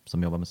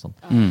som jobbar med sånt.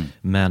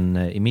 Men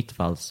i mitt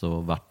fall så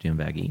vart det ju en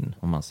väg in,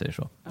 om man säger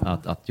så.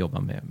 Att jobba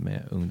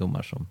med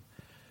ungdomar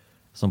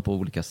som på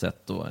olika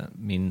sätt då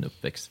min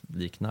uppväxt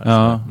liknar.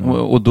 Ja,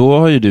 och då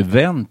har ju du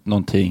vänt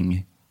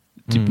någonting.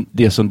 Typ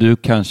det som du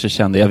kanske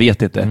kände, jag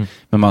vet inte,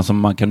 men som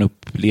man kan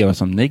uppleva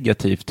som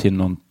negativt till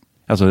någon,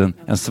 alltså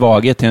en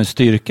svaghet till en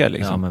styrka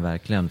liksom. Ja, men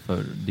verkligen,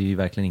 för det är ju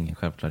verkligen ingen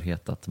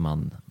självklarhet att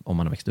man, om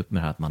man har växt upp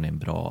med det här, att man är en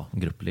bra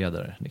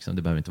gruppledare liksom.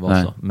 Det behöver inte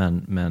vara så,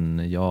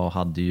 men jag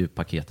hade ju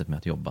paketet med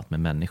att jobba med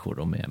människor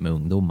och med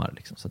ungdomar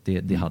liksom. Så att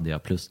det hade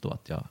jag, plus då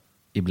att jag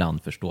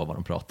ibland förstå vad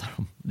de pratar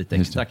om lite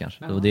extra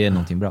kanske. Och det är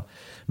någonting bra.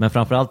 Men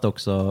framförallt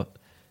också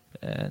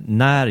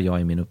när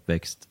jag i min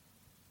uppväxt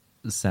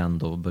sen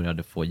då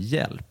började få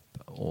hjälp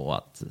och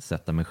att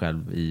sätta mig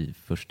själv i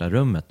första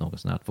rummet, något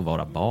sånt här, att få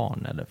vara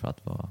barn eller för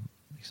att vara,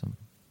 liksom,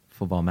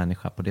 få vara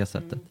människa på det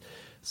sättet,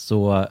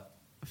 så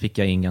fick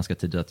jag in ganska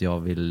tidigt att jag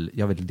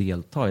vill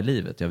delta i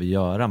livet, jag vill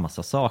göra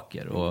massa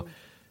saker, och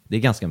det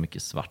är ganska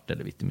mycket svart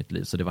eller vitt i mitt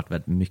liv, så det har varit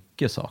väldigt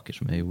mycket saker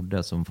som jag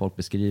gjorde, som folk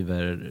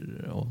beskriver,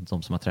 och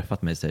de som har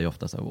träffat mig säger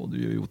ofta så här,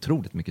 du gör ju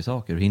otroligt mycket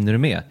saker, hur hinner du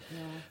med?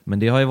 Men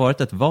det har ju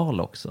varit ett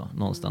val också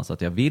någonstans,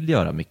 att jag vill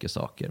göra mycket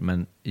saker,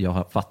 men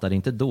jag fattade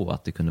inte då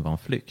att det kunde vara en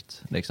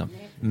flykt liksom.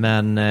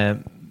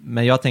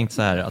 Men jag tänkte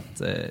så här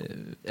att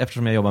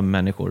eftersom jag jobbar med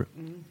människor,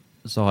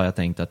 så har jag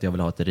tänkt att jag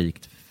vill ha ett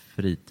rikt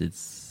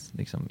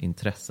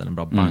fritidsintressen, en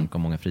bra bank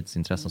och många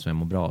fritidsintressen som jag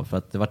mår bra av. För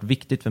att det har varit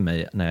viktigt för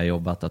mig när jag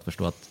jobbat att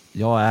förstå att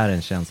jag är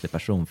en känslig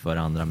person för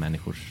andra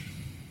människors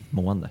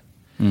mående.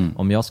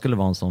 Om jag skulle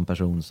vara en sån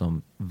person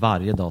som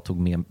varje dag tog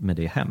med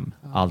det hem,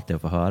 allt det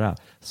jag får höra,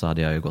 så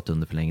hade jag ju gått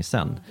under för länge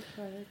sedan.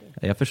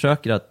 Jag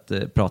försöker att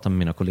prata med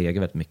mina kollegor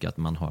väldigt mycket, att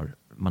man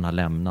har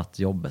lämnat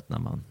jobbet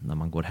när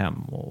man går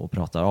hem och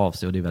pratar av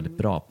sig, och det är väldigt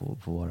bra på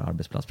vår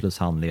arbetsplats, plus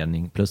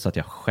handledning, plus att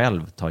jag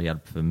själv tar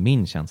hjälp för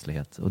min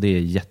känslighet, och det är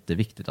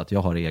jätteviktigt att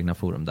jag har egna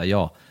forum där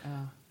jag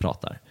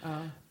pratar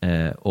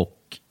och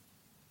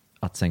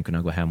att sen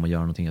kunna gå hem och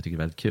göra någonting jag tycker är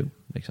väldigt kul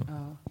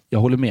liksom. Jag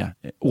håller med.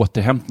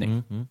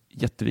 Återhämtning.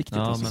 Jätteviktigt.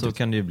 Ja, men så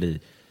kan det ju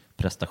bli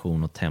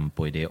prestation och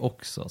tempo i det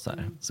också så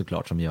här.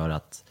 Såklart, som gör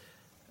att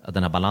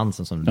den här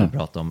balansen som du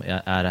pratar om,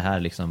 är det här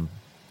liksom,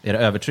 är det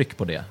övertryck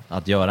på det?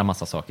 Att göra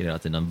massa saker hela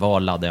tiden. Var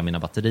laddar jag mina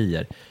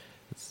batterier?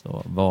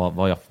 Så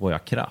får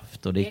jag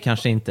kraft? Och det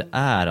kanske inte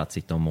är att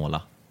sitta och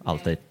måla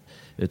alltid,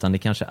 utan det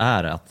kanske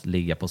är att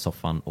ligga på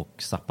soffan och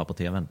zappa på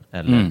tvn.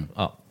 Eller,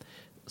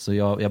 Så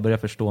jag börjar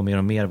förstå mer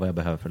och mer vad jag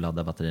behöver för att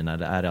ladda batterierna.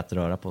 Det är att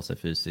röra på sig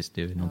fysiskt.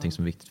 Det är ju någonting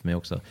som är viktigt för mig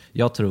också.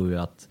 Jag tror ju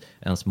att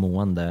ens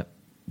mående,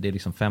 det är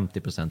liksom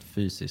 50%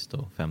 fysiskt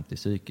och 50%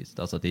 psykiskt.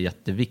 Alltså att det är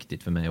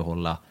jätteviktigt för mig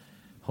att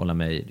hålla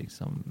mig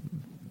liksom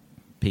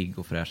pigg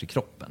och fräsch i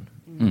kroppen.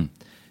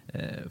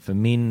 För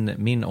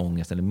min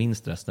ångest eller min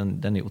stress,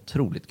 den är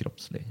otroligt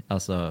kroppslig.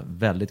 Alltså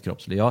väldigt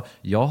kroppslig.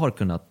 Jag har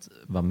kunnat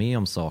vara med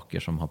om saker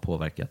som har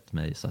påverkat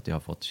mig så att jag har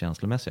fått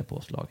känslomässiga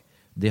påslag.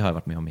 Det har jag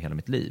varit med om i hela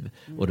mitt liv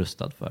och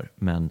rustad för.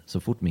 Men så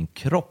fort min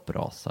kropp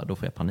rasar, då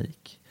får jag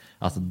panik.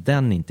 Alltså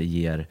den inte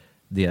ger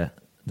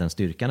den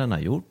styrkan den har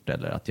gjort,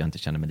 eller att jag inte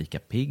känner mig lika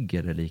pigg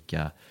eller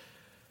lika...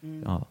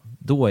 Ja,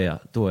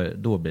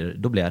 då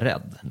blir jag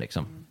rädd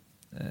liksom.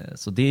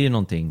 Så det är ju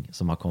någonting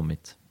som har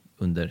kommit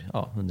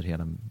under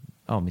hela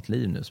mitt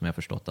liv nu, som jag har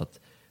förstått att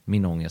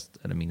min ångest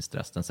eller min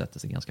stress, den sätter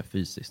sig ganska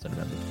fysiskt eller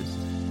väldigt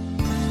fysiskt.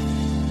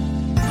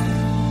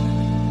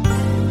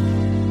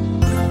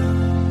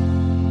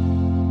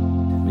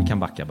 Vi kan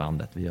backa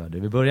bandet, vi gör det.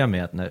 Vi börjar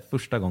med att när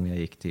första gången jag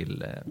gick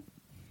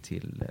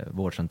till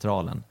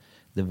vårdcentralen,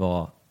 det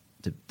var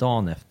typ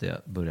dagen efter jag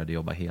började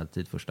jobba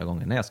heltid första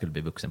gången, när jag skulle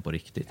bli vuxen på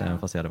riktigt, även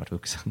fast jag hade varit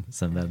vuxen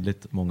sedan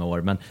väldigt många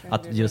år,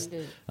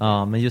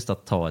 men just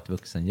att ta ett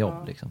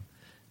vuxenjobb liksom.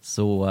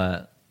 Så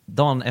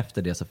dagen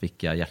efter det så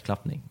fick jag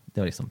hjärtklappning.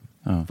 Det var liksom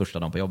första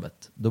dagen på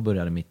jobbet. Då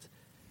började mitt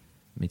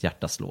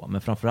hjärta slå.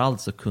 Men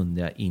framförallt så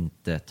kunde jag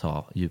inte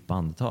ta djupa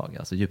andetag.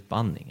 Alltså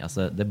djupandning.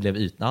 Alltså det blev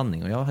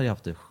ytandning. Och jag hade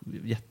haft det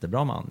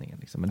jättebra med andningen.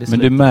 Liksom. Men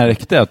du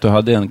märkte att du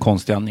hade en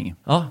konstig andning?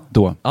 Ja.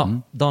 Då? Ja,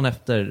 dagen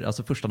efter,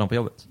 alltså första dagen på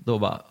jobbet. Då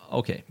bara,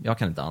 okej, jag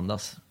kan inte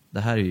andas. Det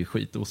här är ju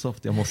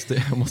skitosoft. Jag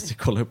måste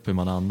kolla upp hur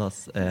man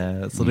andas.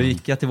 Så då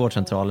gick jag till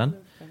vårdcentralen.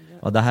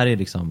 Och det här är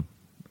liksom,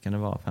 kan det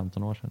vara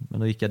 15 år sedan. Men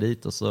då gick jag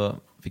dit och så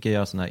fick jag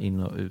göra sån här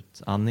in- och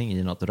utandning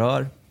i något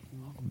rör.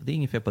 Det är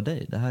inget fel på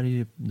dig. Det här är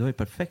ju, du har ju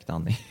perfekt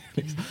andning.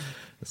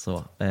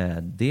 Så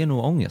det är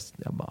nog ångest.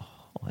 Jag bara,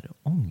 är det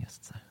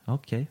ångest?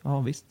 Okej, ja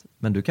visst.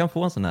 Men du kan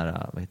få en sån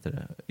här,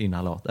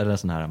 inhalat, eller en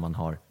sån här man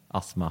har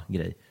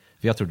astma-grej.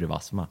 För jag trodde det var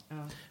astma.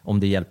 Om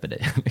det hjälper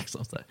dig.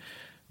 Liksom, så här.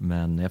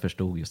 Men jag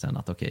förstod ju sen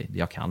att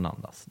jag kan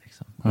andas.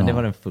 Liksom. Men det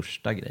var den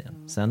första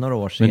grejen. Sen några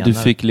år senare... Men du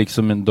fick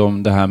liksom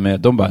det här med,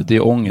 de bara, det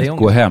är ångest.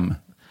 Gå hem.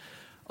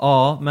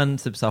 Ja, men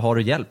typ så här, har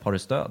du hjälp, har du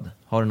stöd?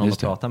 Har du någon att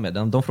prata med?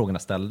 De frågorna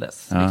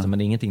ställdes. Liksom, men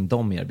det är ingenting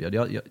de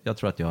erbjöd. Jag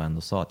tror att jag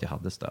ändå sa att jag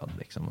hade stöd.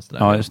 Liksom, och så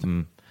där. Ja, just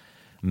det.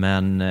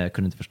 Men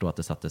kunde inte förstå att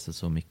det satte sig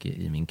så mycket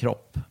i min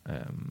kropp.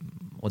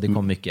 Och det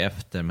kom mycket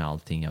efter med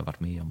allting jag varit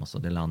med om. Och så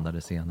det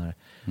landade senare.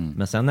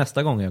 Men sen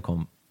nästa gång jag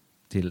kom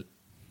till...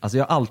 Alltså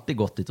jag har alltid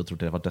gått dit och trott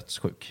att jag var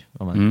dödssjuk.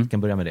 Om man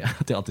kan börja med det.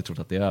 Att jag alltid trott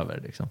att det är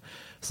över. Liksom.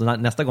 Så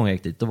nästa gång jag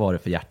gick dit, då var det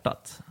för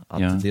hjärtat.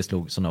 Att det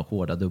slog sådana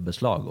hårda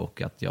dubbelslag.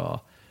 Och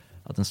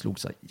att den slog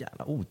så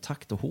jävla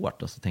otakt och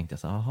hårt. Och så tänkte jag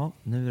så här, jaha,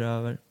 nu är det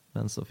över.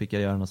 Men så fick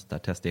jag göra något sånt där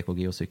test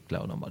EKG och cykla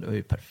och de bara, du är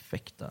ju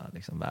perfekta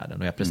liksom, världen.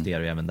 Och jag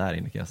presterar ju även där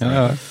inne kan jag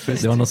säga.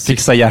 Det var något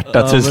fixa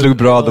hjärtat så det slog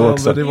bra då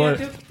också. Det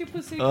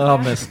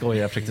var, men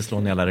skoja, jag försökte slå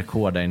ner alla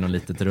rekord där i något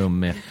litet rum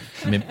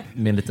med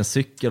en liten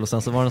cykel. Och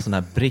sen så var det en sån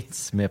här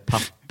brits med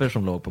papper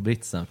som låg på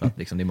britsen. För att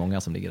liksom, det är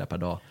många som ligger där per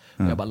dag.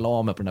 Och jag bara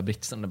la mig på den här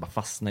britsen och det bara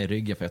fastnade i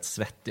ryggen för jag är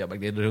svettig. Jag bara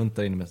gled runt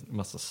där inne med en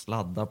massa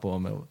sladdar på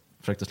mig och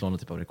försökte slå någon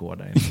typ av rekord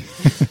där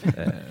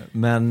inne.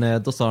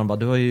 Men då sa de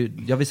bara,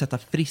 jag vill sätta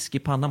frisk i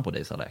pannan på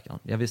dig, sa läkaren.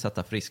 Jag vill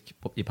sätta frisk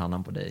i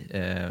pannan på dig,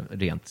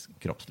 rent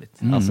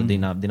kroppsligt. Alltså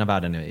dina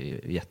värden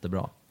är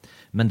jättebra.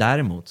 Men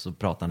däremot så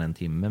pratade han en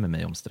timme med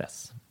mig om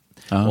stress.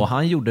 Och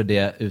han gjorde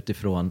det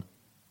utifrån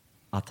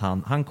att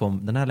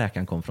den här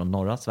läkaren kom från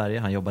norra Sverige.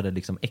 Han jobbade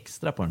liksom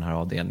extra på den här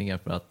avdelningen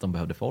för att de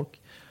behövde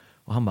folk.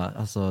 Och han bara,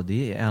 alltså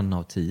det är 1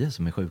 av 10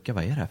 som är sjuka.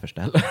 Vad är det här för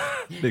ställe?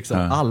 Liksom,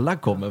 alla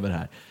kom över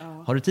här.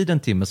 Har du tid en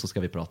timme så ska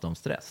vi prata om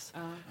stress.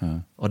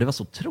 Och det var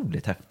så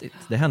otroligt häftigt.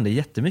 Det hände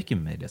jättemycket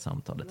med mig i det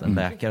samtalet. En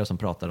läkare som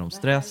pratade om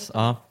stress.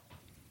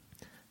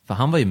 För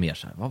han var ju mer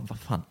så här, vad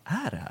fan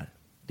är det här?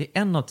 Det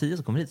är 1 av 10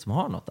 som kommer hit som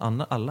har något.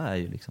 Alla är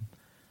ju liksom...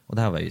 Och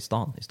det här var ju i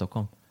stan, i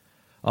Stockholm.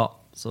 Ja,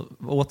 så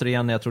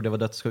återigen när jag trodde jag var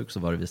dödssjuk så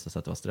var det visat sig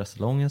att det var stress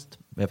och ångest.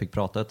 Jag fick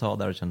prata ett tag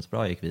där och det kändes bra,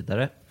 jag gick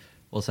vidare.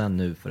 Och sen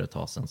nu för ett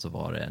tag sedan så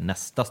var det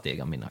nästa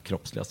steg av mina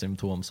kroppsliga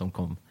symptom som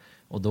kom.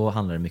 Och då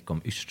handlade det mycket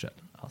om yrsel,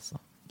 alltså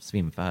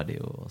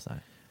svimfärdig och så här.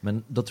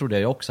 Men då trodde jag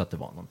ju också att det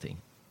var någonting.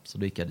 Så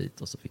då gick jag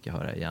dit och så fick jag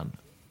höra igen.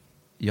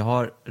 Jag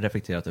har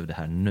reflekterat över det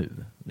här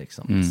nu,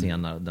 liksom,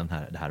 senare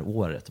det här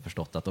året och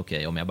förstått att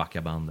okej, om jag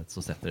backar bandet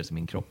så sätter det sig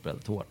min kropp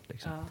väldigt hårt.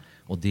 Liksom.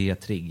 Och det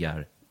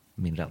triggar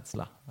min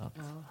rädsla.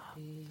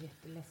 Det är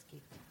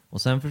jätteläskigt.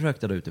 Och sen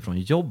försökte jag utifrån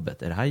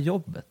jobbet. Är det här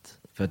jobbet?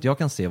 För att jag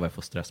kan se var jag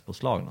får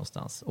stresspåslag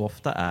någonstans. Och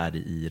ofta är det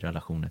i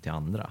relationer till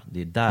andra.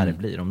 Det är där det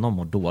blir. Om någon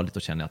mår dåligt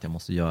och känner att jag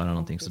måste göra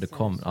någonting. Så det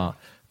kommer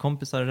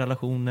kompisar,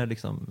 relationer,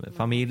 liksom,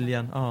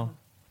 familjen. Ja.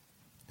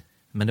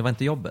 Men det var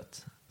inte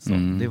jobbet. Så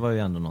det var ju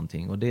ändå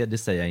någonting. Och det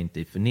säger jag inte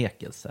i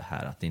förnekelse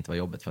här. Att det inte var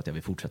jobbet för att jag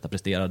vill fortsätta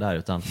prestera där.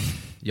 Utan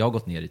jag har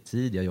gått ner i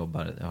tid. Jag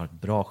har ett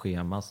bra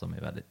schema som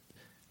är väldigt...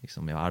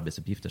 Liksom, jag har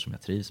arbetsuppgifter som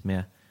jag trivs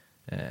med.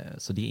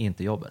 Så det är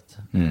inte jobbet.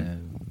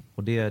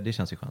 Och det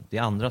känns ju skönt. Det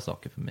är andra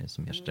saker för mig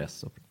som ger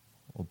stress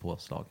och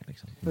påslag.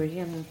 Liksom.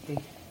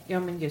 Ja,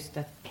 men just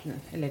att,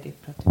 eller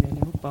det pratar vi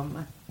ihop om,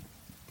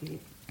 att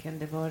kan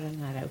det vara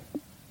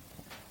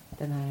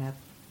den här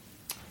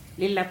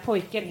lilla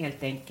pojken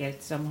helt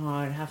enkelt som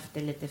har haft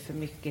det lite för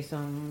mycket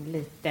som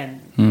liten.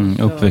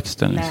 Så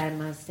uppväxten. Lär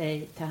man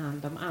sig ta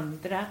hand om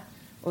andra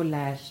och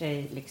lär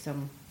sig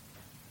liksom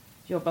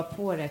jobba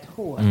på rätt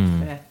hårt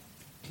för att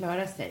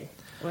klara sig.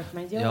 Och att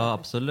man gör ja,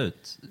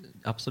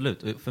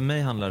 absolut. Och för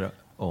mig handlar det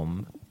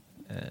om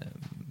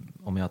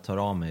jag tar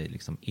av mig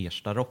liksom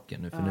ersta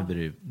rocken nu, för nu blir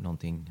det ju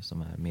någonting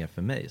som är mer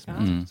för mig.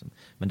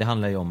 Men det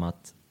handlar ju om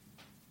att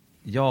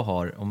jag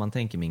har, om man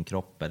tänker min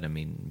kropp eller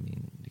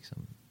min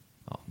liksom,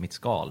 mitt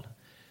skal,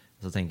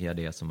 så tänker jag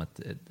det som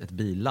ett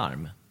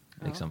billarm.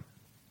 Liksom.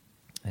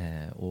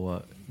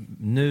 Och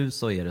nu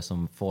så är det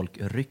som folk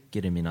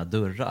rycker i mina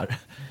dörrar.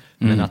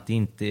 Men att det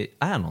inte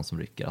är någon som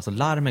rycker. Alltså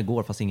larmet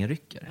går fast ingen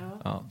rycker.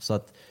 Ja, så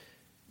att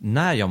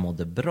när jag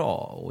mådde bra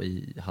och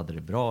hade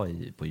det bra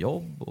på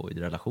jobb och i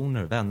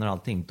relationer, vänner och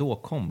allting, då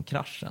kom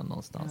kraschen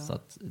någonstans. Så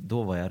att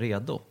då var jag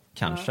redo.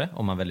 Kanske,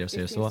 om man väljer att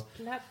se det så.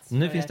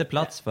 Nu finns det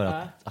plats för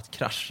att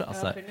krascha. Ja,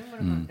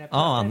 för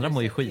andra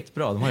mår ju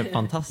skitbra. De har det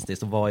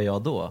fantastiskt. Och vad är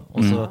jag då?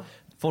 Och så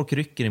folk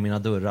rycker i mina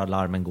dörrar,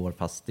 larmen går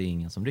fast det är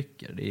ingen som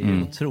rycker. Det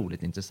är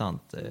otroligt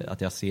intressant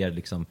att jag ser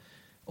liksom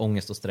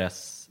ångest och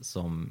stress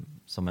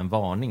som en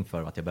varning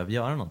för att jag behöver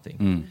göra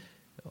någonting.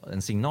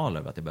 En signal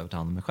över att jag behöver ta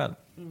hand om mig själv.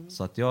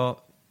 Så att jag,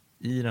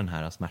 i den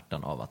här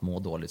smärtan av att må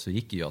dåligt, så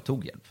gick jag och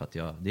tog hjälp. För att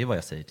det är vad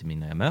jag säger till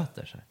mina jag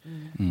möter. Så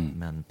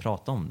men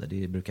prata om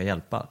det brukar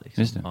hjälpa.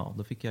 Liksom. Ja,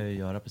 då fick jag ju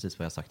göra precis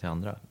vad jag sagt till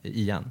andra.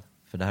 Igen.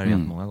 För det här har jag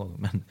hänt många gånger.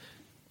 Men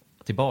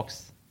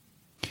tillbaks.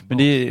 Men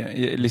det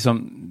är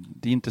liksom,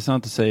 det är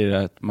intressant att säga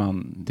att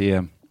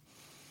det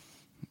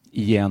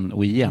igen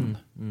och igen.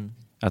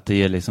 Att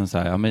det är liksom så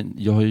här, ja, men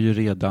jag har ju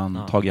redan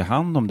tagit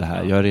hand om det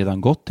här. Jag har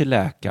redan gått till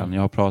läkaren.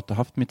 Jag har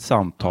haft mitt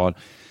samtal.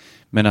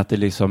 Men att det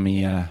liksom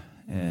är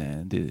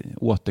det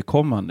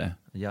återkommande.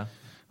 Ja.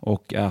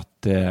 Och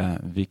att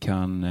vi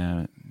kan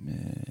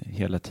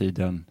hela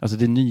tiden... Alltså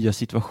det är nya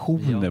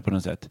situationer på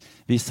något sätt.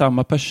 Vi är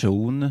samma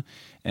person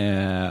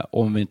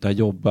om vi inte har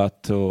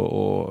jobbat.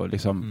 Och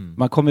liksom,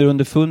 man kommer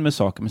underfund med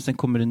saker, men sen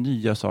kommer det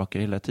nya saker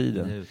hela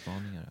tiden. Det är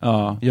utmaningar.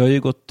 Ja, jag har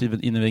ju gått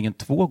in i väggen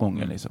 2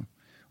 gånger liksom.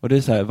 Och det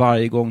är så här,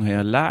 varje gång har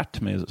jag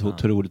lärt mig så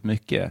otroligt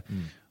mycket.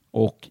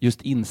 Och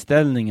just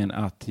inställningen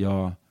att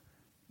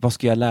vad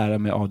ska jag lära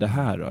mig av det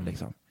här då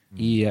liksom?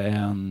 Är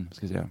en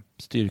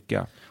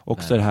styrka.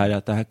 Också det här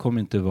att det här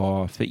kommer inte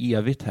vara för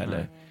evigt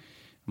heller.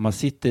 Om man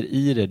sitter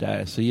i det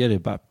där så är det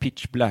bara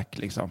pitch black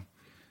liksom.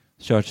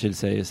 Churchill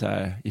säger så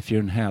här, if you're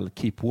in hell,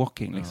 keep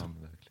walking liksom.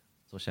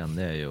 Så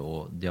kände jag ju,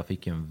 och jag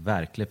fick ju en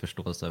verklig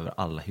förståelse över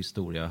alla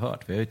historier jag har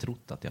hört. För jag har ju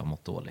trott att jag har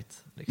mått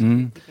dåligt.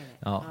 Liksom.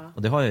 Ja,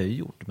 och det har jag ju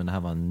gjort, men det här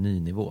var en ny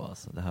nivå.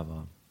 Alltså. Det här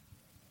var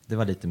Det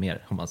var lite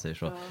mer, om man säger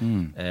så.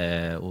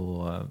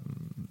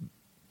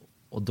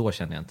 Och då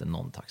kände jag inte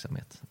någon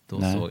tacksamhet. Då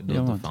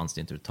fanns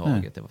det inte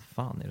överhuvudtaget. Det var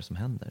fan är det som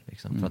händer?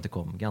 Liksom. För att det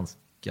kom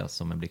ganska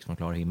som en blixt från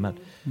klar himmel.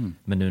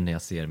 Men nu när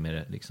jag ser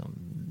med liksom,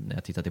 när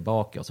jag tittar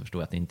tillbaka och så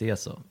förstår jag att det inte är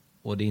så.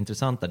 Och det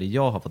intressanta, det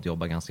jag har fått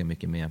jobba ganska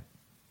mycket med,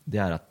 det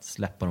är att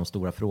släppa de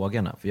stora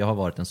frågorna. För jag har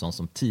varit en sån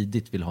som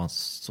tidigt vill ha en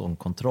sån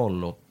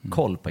kontroll och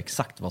koll på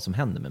exakt vad som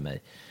händer med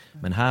mig.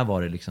 Men här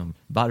var det liksom,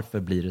 varför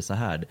blir det så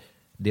här?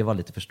 Det var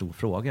lite för stor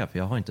fråga, för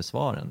jag har inte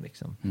svaren.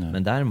 Liksom.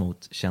 Men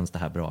däremot, känns det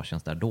här bra,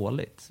 känns det här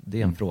dåligt?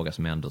 Det är en fråga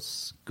som jag ändå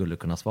skulle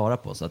kunna svara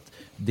på. Så att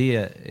det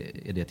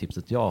är det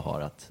tipset jag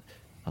har. Att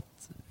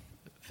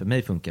för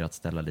mig funkar att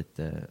ställa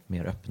lite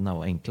mer öppna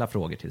och enkla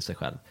frågor till sig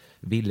själv.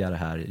 Vill jag det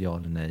här, ja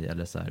eller nej?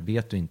 Eller så här,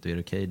 vet du inte, är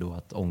det okej då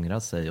att ångra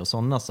sig? Och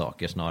sådana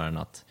saker snarare än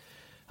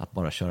att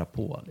bara köra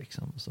på.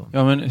 Liksom, så.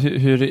 Ja, men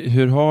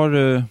hur har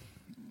du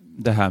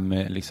det här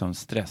med liksom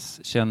stress?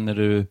 Känner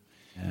du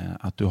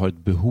att du har ett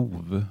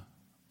behov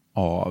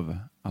av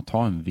att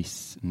ha en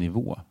viss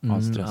nivå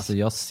av stress? Alltså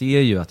jag ser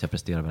ju att jag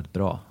presterar väldigt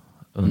bra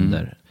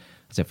under...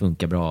 Alltså jag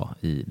funkar bra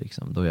i,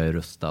 liksom, då jag är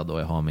rustad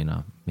och jag har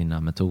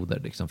mina metoder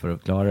liksom, för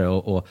att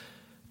klara det.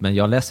 Men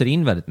jag läser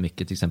in väldigt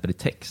mycket, till exempel i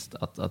text.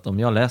 Att om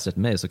jag läser ett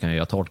mejl så kan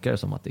jag tolka det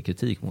som att det är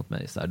kritik mot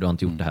mig. Så här, du har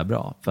inte gjort det här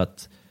bra. För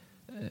att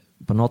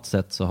på något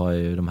sätt så har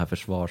jag ju de här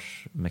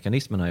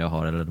försvarsmekanismerna jag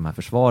har, eller de här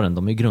försvaren,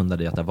 de är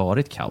grundade i att det har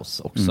varit kaos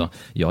också.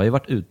 Jag har ju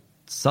varit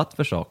utsatt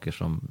för saker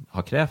som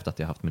har krävt att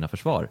jag haft mina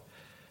försvar.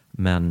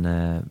 Men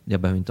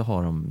jag behöver inte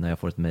ha dem när jag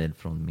får ett mejl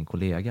från min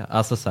kollega.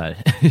 Alltså så här.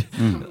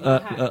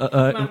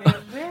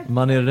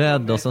 Man är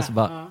rädd och så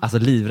bara, alltså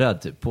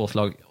livrädd typ,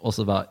 påslag och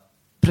så bara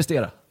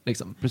prestera.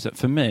 Liksom.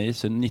 För mig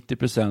så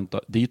 90%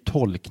 det är ju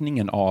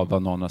tolkningen av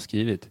vad någon har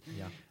skrivit.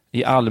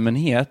 I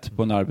allmänhet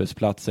på en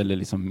arbetsplats eller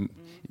liksom,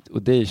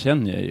 och det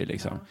känner jag ju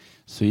liksom,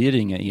 så är det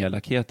inga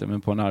elakheter.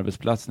 Men på en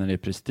arbetsplats när det är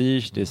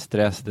prestige, det är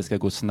stress, det ska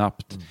gå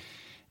snabbt.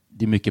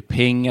 Det är mycket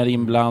pengar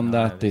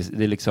inblandat, det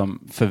är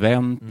liksom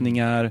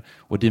förväntningar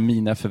och det är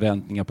mina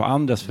förväntningar på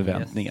andras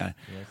förväntningar.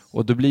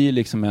 Och då blir det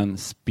liksom en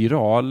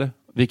spiral,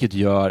 vilket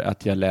gör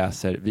att jag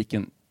läser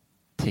vilken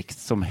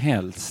text som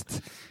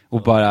helst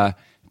och bara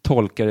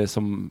tolkar det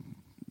som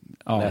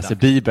läser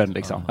Bibeln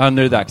liksom. Nu är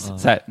det dags.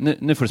 Så här,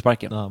 nu får du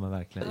sparken. Ja, men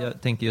verkligen.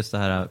 Jag tänker just det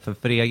här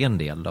för egen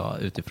del då,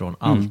 utifrån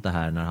allt det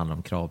här när det handlar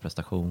om krav,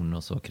 prestation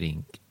och så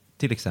kring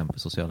till exempel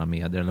sociala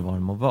medier eller vad det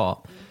må vara.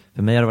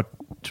 För mig har det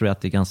varit, tror jag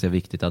att det är ganska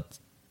viktigt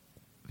att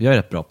jag är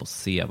rätt bra på att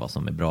se vad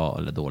som är bra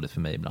eller dåligt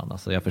för mig ibland.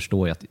 Alltså jag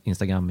förstår ju att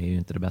Instagram är ju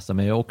inte det bästa,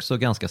 men jag är också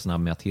ganska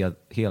snabb med att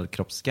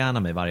helkroppsscanna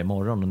mig varje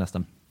morgon och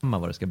nästan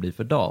vad det ska bli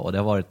för dag. Och det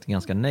har varit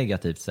ganska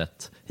negativt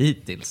sätt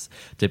hittills.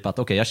 Typ att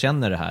okej, jag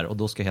känner det här och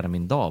då ska hela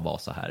min dag vara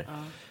så här.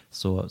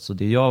 Så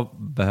det jag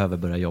behöver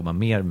börja jobba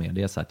mer med,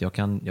 det är så att jag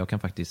kan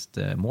faktiskt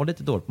må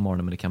lite dåligt på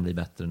morgonen, men det kan bli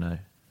bättre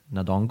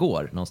när dagen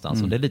går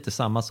någonstans. Och det är lite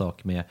samma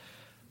sak med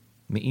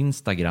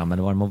Instagram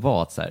eller vad det må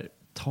vara. Att, så här,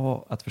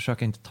 att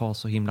försöka inte ta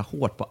så himla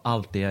hårt på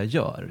allt det jag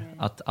gör.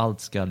 Att allt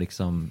ska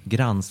liksom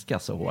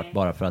granskas så hårt.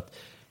 Bara för att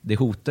det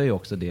hotar ju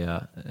också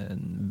det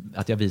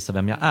att jag visar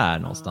vem jag är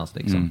någonstans.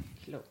 Liksom.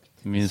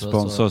 Min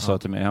sponsor sa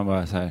till mig, han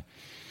var så här,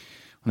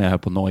 när jag är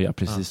på noja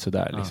precis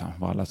sådär, liksom,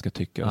 vad alla ska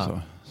tycka och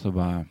så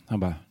bara, han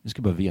bara, du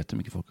ska bara veta hur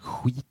mycket folk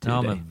skiter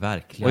i dig. Men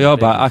verkligen. Och jag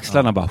bara,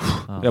 axlarna bara,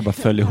 jag bara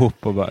föll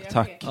ihop och bara,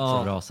 tack.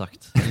 Så bra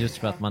sagt. Just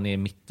för att man är i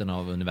mitten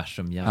av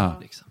universum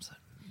liksom, så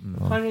här.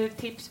 Har du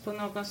tips på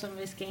någon som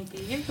vi ska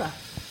intervjua?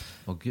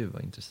 Gud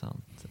vad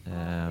intressant.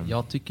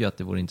 Jag tycker att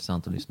det vore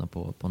intressant att lyssna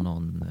på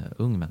någon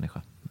ung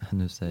människa.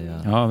 Nu säger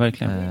jag. Ja,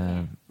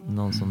 verkligen.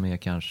 Någon som är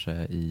kanske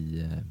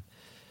i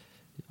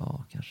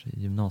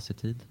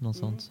gymnasietid, något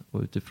sånt.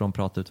 Och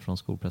prata utifrån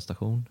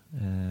skolprestation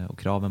och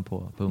kraven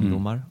på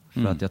ungdomar.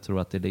 För att jag tror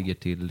att det ligger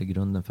till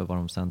grunden för vad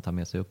de sen tar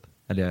med sig upp.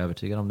 Eller jag är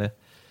övertygad om det.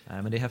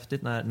 Men det är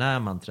häftigt när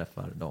man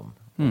träffar dem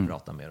och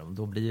pratar med dem.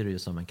 Då blir det ju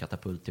som en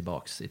katapult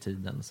tillbaks i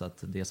tiden. Så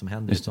att det som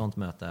händer i ett sånt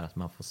möte är att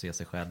man får se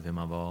sig själv hur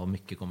man var och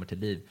mycket kommer till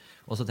liv.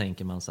 Och så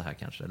tänker man så här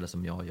kanske, eller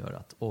som jag gör,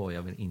 att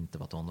jag vill inte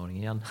vara tonåring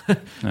igen.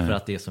 För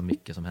att det är så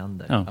mycket som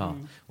händer. Ja.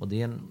 Och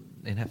det är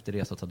en häftig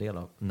resa att ta del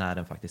av när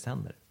den faktiskt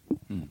händer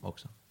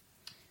också.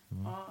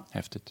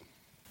 Häftigt.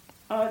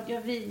 Ja,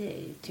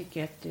 vi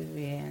tycker att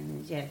du är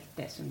en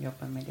hjälte som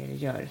jobbar med det du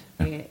gör.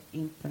 Det är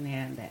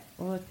imponerande.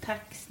 Och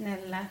tack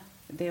snälla.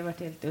 Det har varit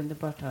helt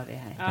underbart att ha dig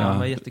här. Ja, det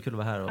var jättekul att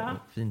vara här och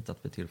fint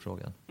att bli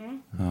tillfrågad.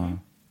 Ja,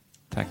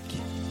 tack.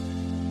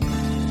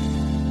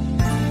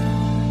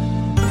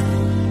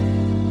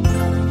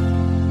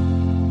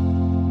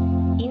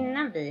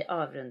 Innan vi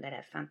avrundar det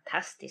här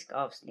fantastiska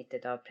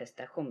avsnittet av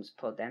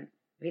Prestationspodden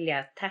vill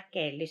jag tacka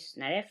er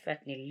lyssnare för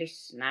att ni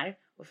lyssnar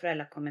och för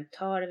alla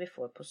kommentarer vi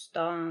får på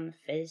stan,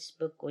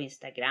 Facebook och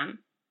Instagram.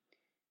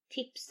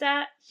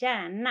 Tipsa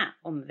gärna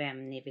om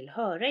vem ni vill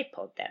höra i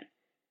podden.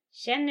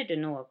 Känner du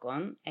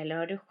någon eller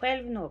har du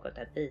själv något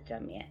att bidra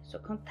med, så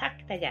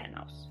kontakta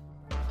gärna oss.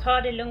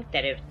 Ta det lugnt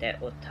där ute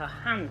och ta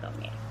hand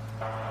om er.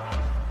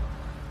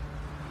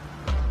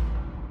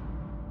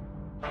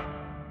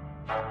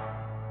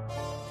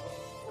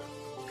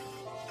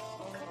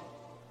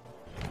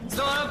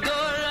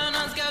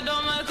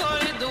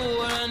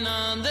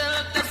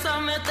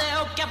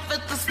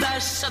 kaffet och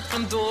stashat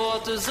från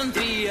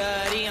 2003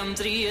 är en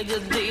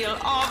tredjedel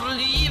av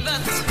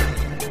livet.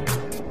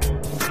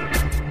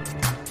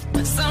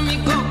 Som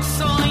gick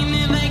också in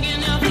i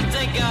väggen, jag fick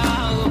täcka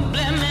upp.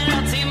 Blev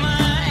mera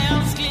timmar,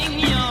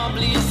 älskling, jag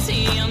blir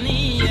sen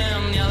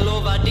igen. Jag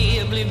lovar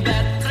det blir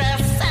bättre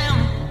sen.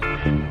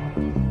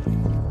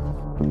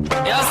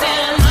 Jag ser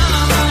en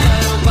annan dag, jag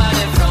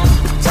ropade från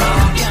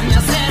taken.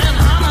 Jag ser en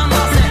annan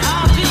dag, ser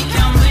att vi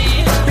kan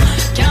bli.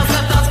 Kan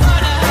sättas för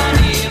det här,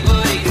 det är på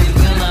riktigt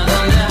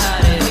skillnaden. Det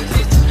här är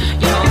riktigt,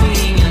 jag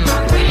är ingen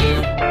maskin.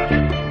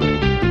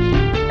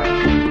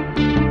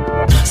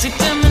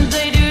 Sitter med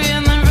dig, du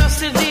är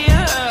nervös i de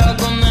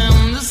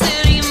ögonen. Du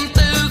ser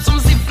inte ut som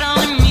siffran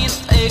i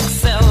mitt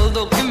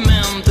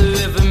Excel-dokument. Du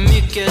är för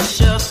mycket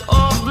kött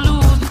och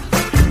blod.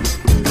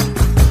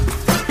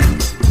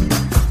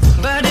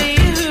 Bär dig i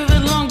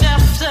huvudet långt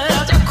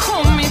efter att jag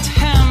kommit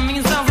hem.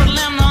 Ingenstans att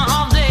lämna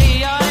av dig.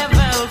 Jag är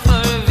väl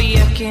för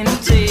vek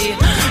inuti.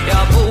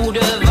 Jag borde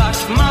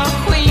varit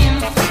maskin.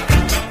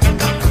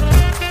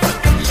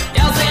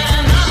 Jag ser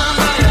en annan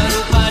dag, jag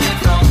ropar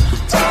ifrån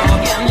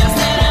tagen. Jag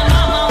ser en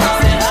annan dag,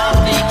 ser att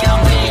vi kan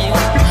bli.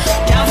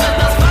 Kan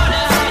sättas för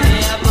det här, det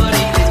är på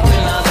riktigt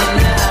skillnaden.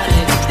 Det här är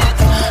riktigt,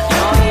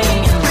 jag är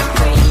ingen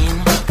maskin.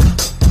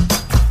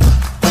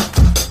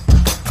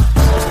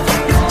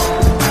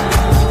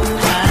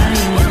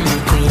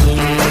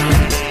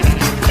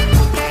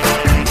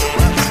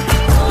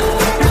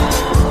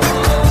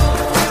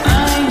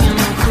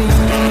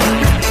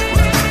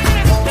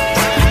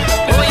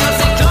 Och jag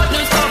ser klart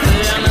nu ska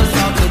förändra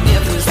saker. Det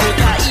får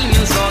sluta i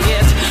min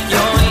svaghet.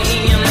 Jag är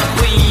ingen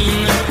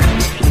maskin.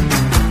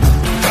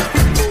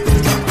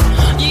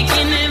 Gick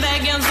in i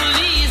väggen så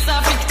Lisa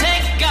fick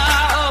täcka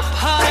upp.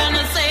 Hör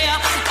henne säga,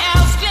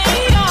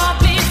 älskling, jag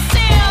blir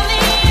sen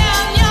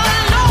igen.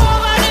 Jag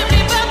lovar det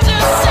blir bättre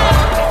sen.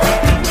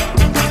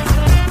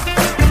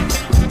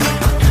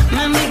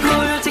 Men vi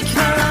går ut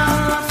ikväll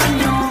alla från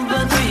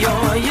jobbet. Och jag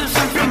är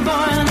ljusen från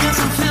baren. Jag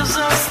som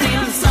fryser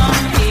still som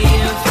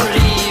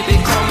eufori. Vi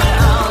kommer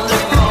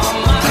aldrig vara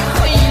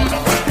maskin.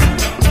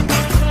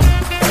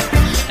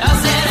 Jag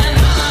ser en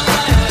annan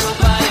dag, jag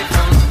ropar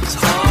ifrån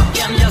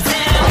taken. Jag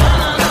ser en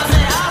annan dag,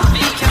 ser att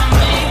vi kan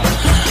bli.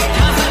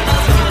 Kan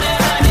sättas för det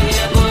här, det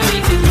är på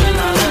riktigt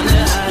skillnaden.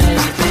 Det här är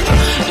riktigt,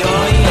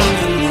 jag är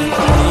ingen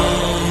maskin.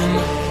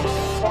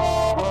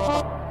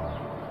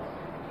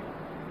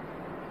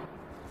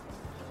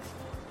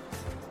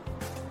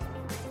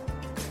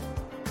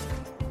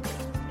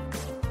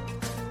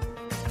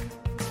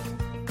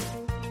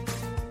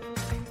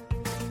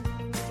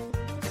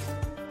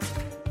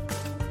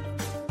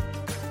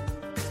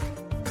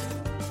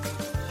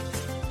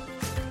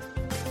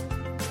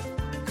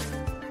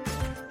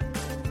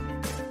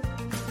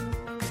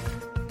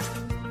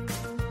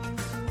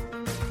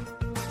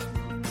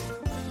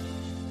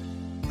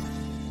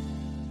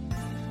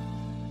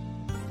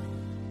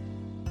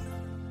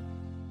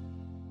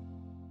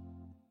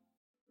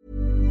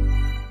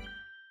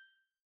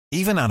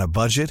 Even on a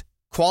budget,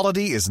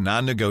 quality is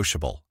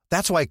non-negotiable.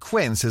 That's why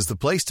Quince is the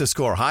place to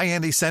score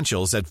high-end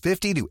essentials at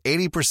 50 to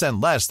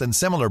 80% less than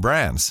similar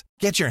brands.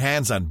 Get your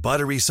hands on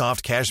buttery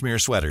soft cashmere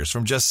sweaters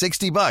from just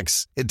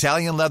 $60,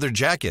 Italian leather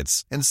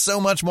jackets, and so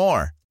much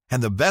more.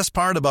 And the best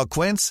part about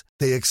Quince,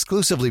 they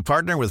exclusively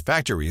partner with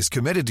factories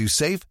committed to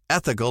safe,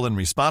 ethical, and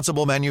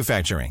responsible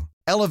manufacturing.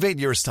 Elevate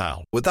your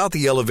style without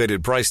the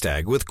elevated price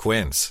tag with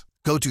Quince.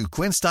 Go to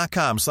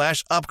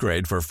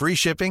quince.com/upgrade for free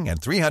shipping and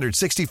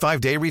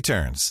 365-day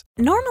returns.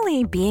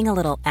 Normally, being a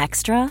little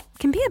extra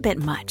can be a bit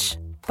much,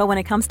 but when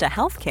it comes to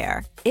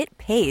healthcare, it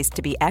pays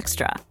to be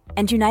extra.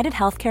 And United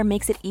Healthcare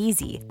makes it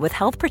easy with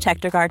Health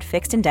Protector Guard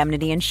fixed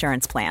indemnity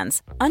insurance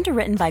plans.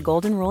 Underwritten by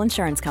Golden Rule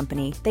Insurance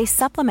Company, they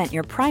supplement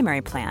your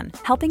primary plan,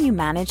 helping you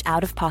manage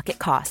out-of-pocket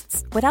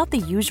costs without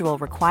the usual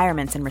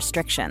requirements and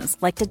restrictions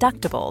like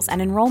deductibles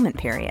and enrollment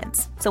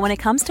periods. So when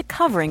it comes to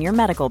covering your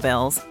medical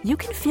bills, you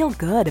can feel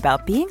good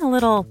about being a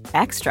little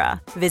extra.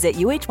 Visit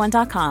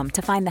uh1.com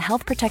to find the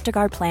Health Protector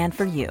Guard plan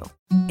for you.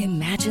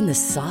 Imagine the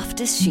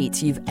softest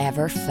sheets you've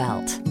ever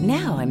felt.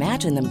 Now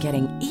imagine them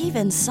getting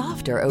even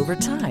softer over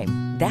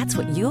time. That's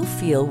what you'll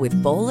feel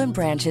with Boll &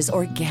 Branch's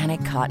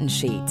organic cotton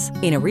sheets.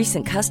 In a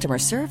recent customer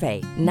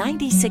survey,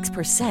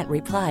 96%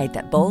 replied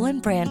that Boll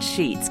 & Branch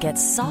sheets get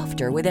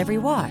softer with every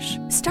wash.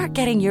 Start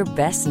getting your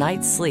best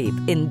night's sleep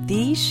in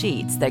these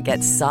sheets that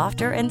get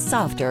softer and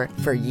softer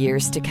for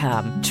years to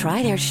come.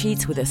 Try their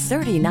sheets with a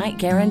 30-night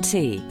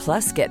guarantee.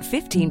 Plus, get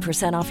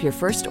 15% off your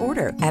first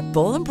order at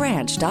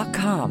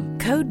bollandbranch.com.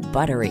 Code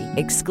BUTTERY.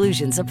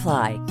 Exclusions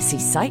apply. See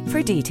site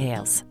for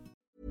details.